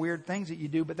about all the weird things that you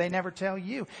do, but they never tell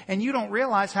you. And you don't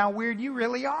realize how weird you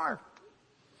really are.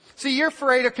 See, you're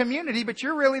afraid of community, but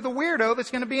you're really the weirdo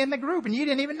that's going to be in the group, and you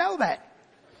didn't even know that.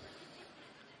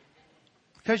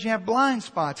 Because you have blind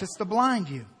spots. It's the blind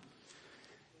you.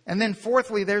 And then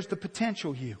fourthly, there's the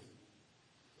potential you.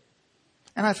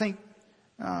 And I think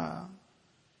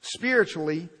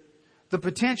spiritually, the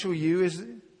potential you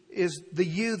is the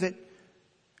you that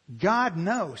God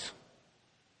knows,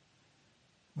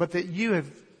 but that you have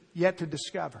yet to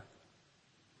discover.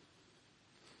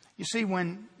 You see,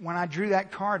 when I drew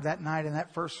that card that night in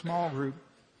that first small group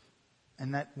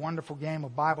and that wonderful game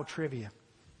of Bible trivia,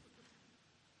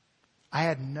 I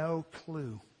had no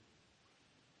clue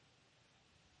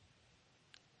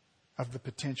of the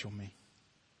potential me.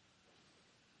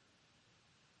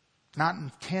 Not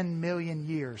in 10 million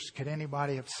years could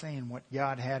anybody have seen what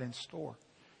God had in store.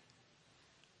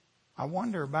 I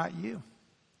wonder about you.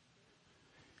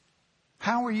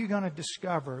 How are you going to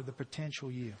discover the potential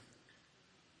you?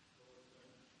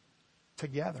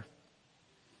 Together.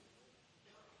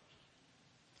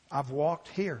 I've walked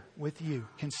here with you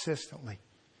consistently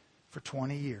for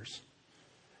 20 years.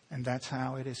 And that's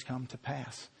how it has come to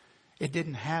pass. It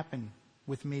didn't happen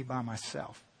with me by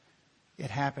myself. It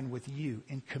happened with you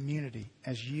in community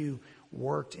as you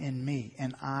worked in me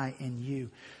and I in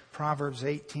you. Proverbs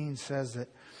 18 says that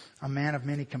a man of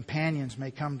many companions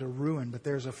may come to ruin, but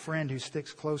there's a friend who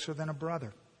sticks closer than a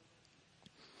brother.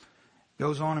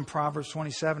 Goes on in Proverbs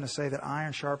 27 to say that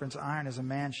iron sharpens iron as a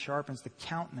man sharpens the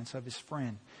countenance of his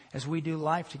friend. As we do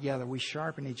life together, we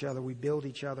sharpen each other, we build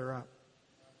each other up.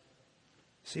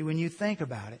 See, when you think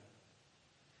about it,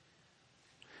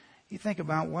 you think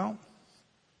about, well,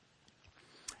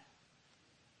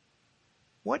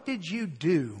 what did you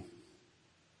do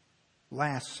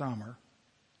last summer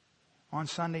on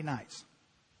Sunday nights?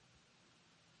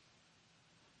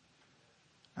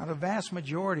 Now, the vast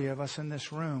majority of us in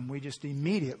this room, we just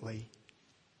immediately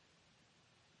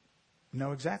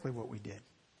know exactly what we did.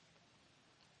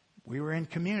 We were in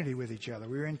community with each other.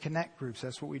 We were in connect groups.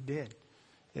 That's what we did.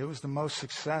 It was the most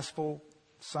successful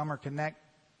summer connect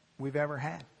we've ever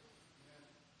had.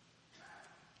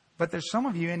 But there's some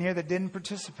of you in here that didn't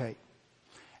participate.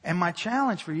 And my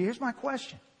challenge for you, here's my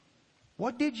question.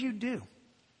 What did you do?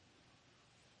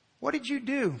 What did you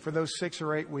do for those 6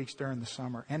 or 8 weeks during the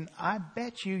summer? And I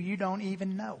bet you don't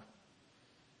even know.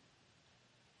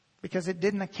 Because it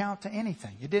didn't account to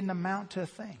anything. It didn't amount to a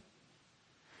thing.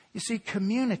 You see,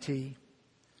 community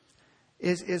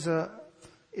is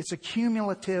a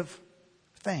cumulative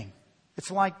thing.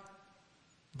 It's like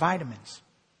vitamins.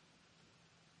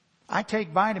 I take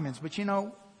vitamins, but you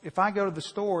know, if I go to the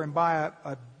store and buy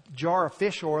a jar of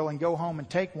fish oil and go home and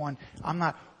take one, I'm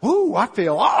not, whoo, I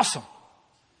feel awesome.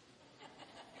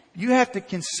 You have to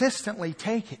consistently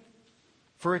take it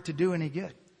for it to do any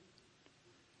good.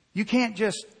 You can't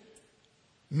just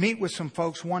meet with some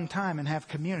folks one time and have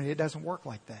community. It doesn't work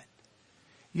like that.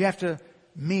 You have to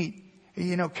meet.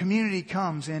 You know, community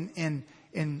comes in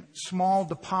small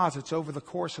deposits over the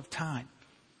course of time.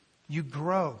 You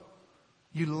grow.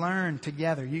 You learn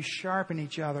together. You sharpen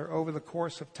each other over the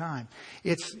course of time.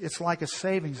 It's like a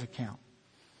savings account.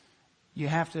 You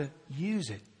have to use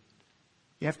it.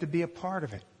 You have to be a part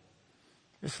of it.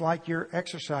 It's like your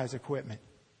exercise equipment.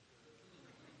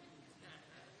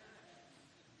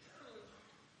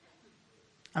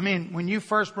 I mean, when you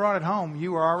first brought it home,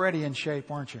 you were already in shape,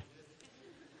 weren't you?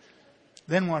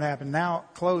 Then what happened? Now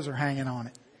clothes are hanging on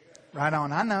it. Right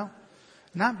on. I know.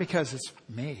 Not because it's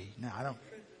me. No, I don't.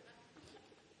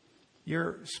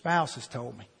 Your spouse has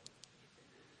told me.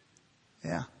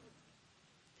 Yeah.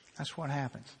 That's what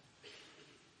happens.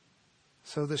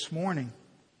 So this morning,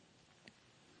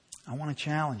 I want to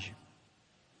challenge you.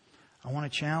 I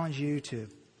want to challenge you to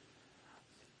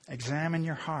examine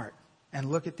your heart and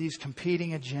look at these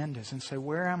competing agendas and say,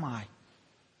 where am I?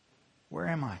 Where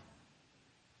am I?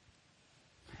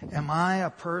 Am I a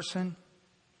person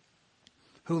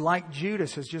who, like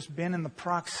Judas, has just been in the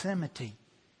proximity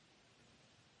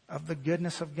of the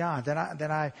goodness of God?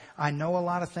 That I know a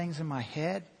lot of things in my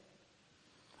head.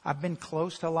 I've been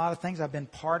close to a lot of things. I've been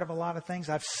part of a lot of things.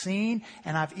 I've seen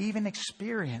and I've even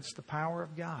experienced the power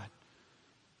of God.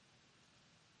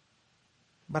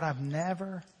 But I've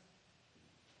never,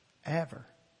 ever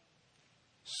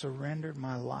surrendered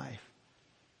my life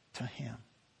to Him.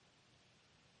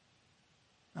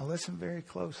 Now listen very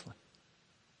closely.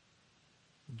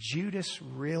 Judas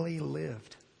really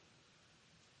lived.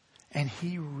 And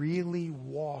he really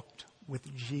walked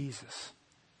with Jesus.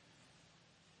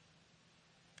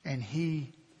 And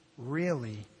he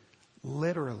really,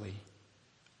 literally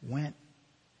went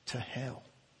to hell.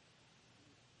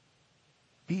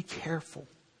 Be careful.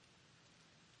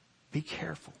 Be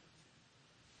careful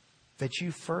that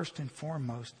you first and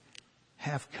foremost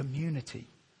have community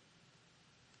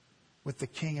with the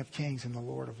King of Kings and the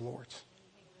Lord of Lords.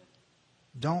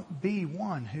 Don't be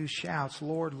one who shouts,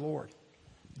 Lord, Lord,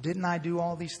 didn't I do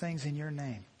all these things in your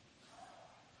name?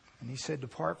 And He said,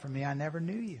 depart from me, I never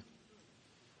knew you.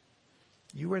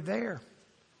 You were there.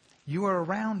 You were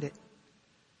around it.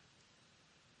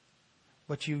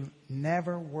 But you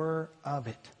never were of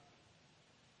it.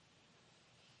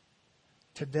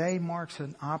 Today marks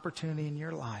an opportunity in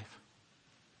your life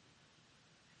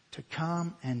to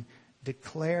come and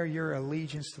declare your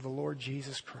allegiance to the Lord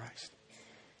Jesus Christ.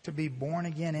 To be born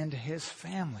again into His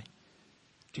family.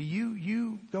 Do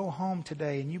you go home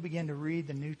today and you begin to read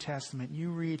the New Testament.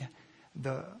 You read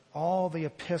all the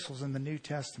epistles in the New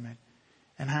Testament.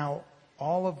 And how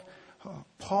all of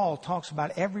Paul talks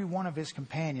about every one of his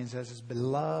companions as his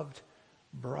beloved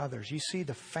brothers. You see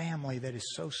the family that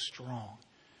is so strong.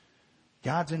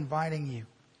 God's inviting you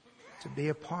to be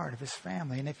a part of His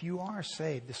family. And if you are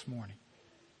saved this morning,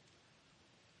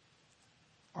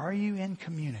 are you in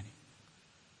community?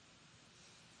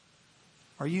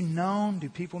 Are you known? Do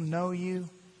people know you?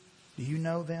 Do you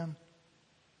know them?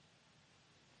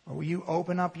 Or will you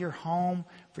open up your home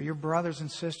for your brothers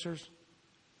and sisters?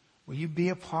 Will you be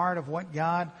a part of what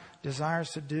God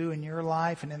desires to do in your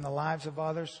life and in the lives of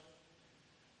others?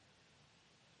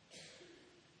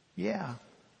 Yeah,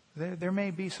 there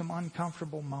may be some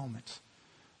uncomfortable moments.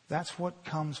 That's what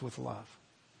comes with love.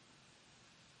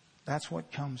 That's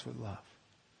what comes with love.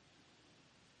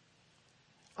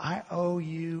 I owe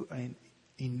you an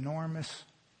enormous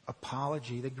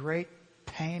apology. The great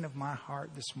pain of my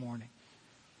heart this morning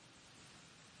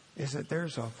is that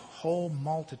there's a whole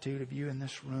multitude of you in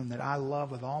this room that I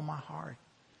love with all my heart.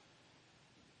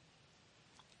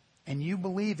 And you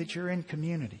believe that you're in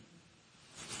community.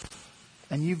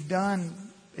 And you've done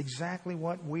exactly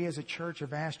what we as a church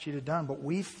have asked you to do, but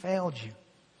we've failed you.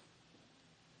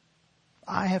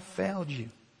 I have failed you.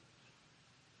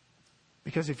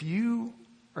 Because if you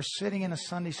are sitting in a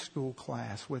Sunday school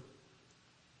class with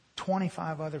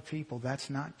 25 other people, that's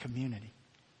not community.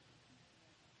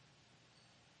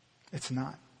 It's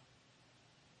not.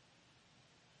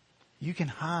 You can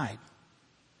hide.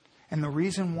 And the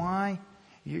reason why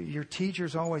your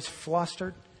teacher's always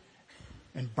flustered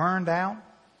and burned out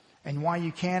and why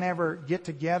you can't ever get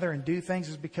together and do things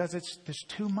is because there's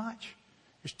too much.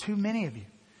 There's too many of you.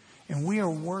 And we are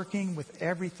working with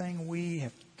everything we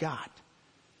have got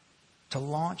to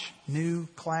launch new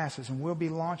classes. And we'll be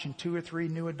launching 2 or 3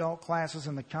 new adult classes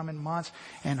in the coming months.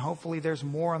 And hopefully there's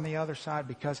more on the other side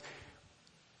because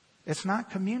it's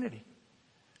not community.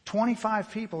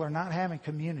 25 people are not having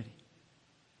community.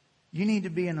 You need to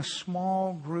be in a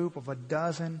small group of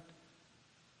 12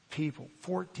 people,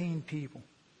 14 people,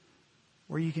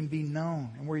 where you can be known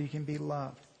and where you can be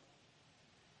loved.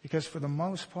 Because for the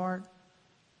most part,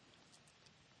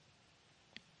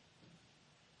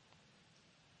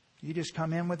 you just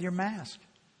come in with your mask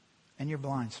and your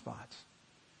blind spots.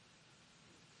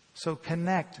 So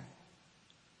connect.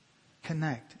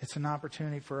 It's an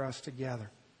opportunity for us together.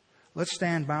 Let's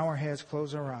stand, bow our heads,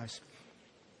 close our eyes.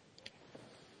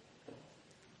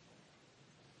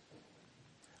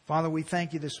 Father, we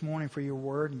thank you this morning for your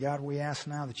word. And God, we ask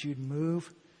now that you'd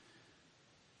move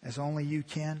as only you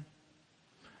can.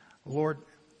 Lord,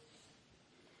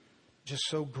 just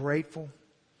so grateful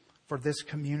for this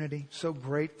community. So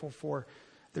grateful for,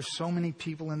 there's so many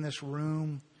people in this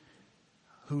room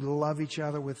who love each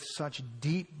other with such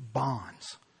deep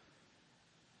bonds.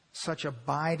 Such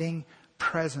abiding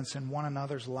presence in one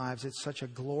another's lives. It's such a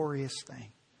glorious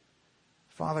thing.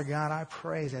 Father God, I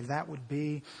pray that that would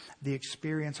be the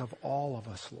experience of all of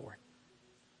us, Lord.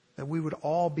 That we would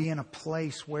all be in a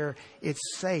place where it's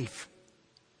safe.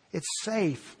 It's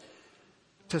safe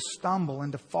to stumble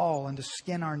and to fall and to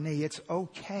skin our knee. It's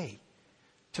okay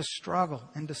to struggle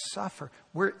and to suffer.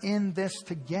 We're in this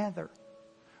together.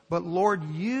 But Lord,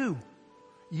 you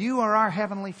are our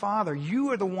Heavenly Father.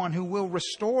 You are the one who will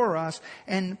restore us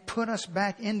and put us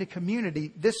back into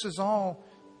community. This is all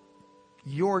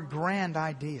your grand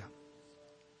idea.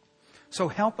 So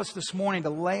help us this morning to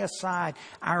lay aside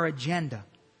our agenda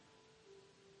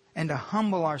and to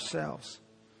humble ourselves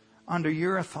under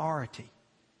your authority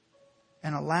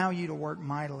and allow you to work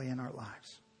mightily in our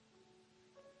lives.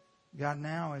 God,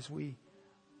 now as we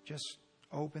just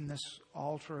open this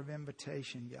altar of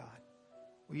invitation, God,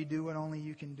 will you do what only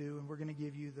you can do? And we're going to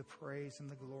give you the praise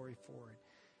and the glory for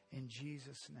it. In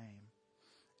Jesus' name,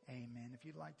 amen. If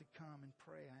you'd like to come and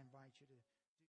pray, I invite you to.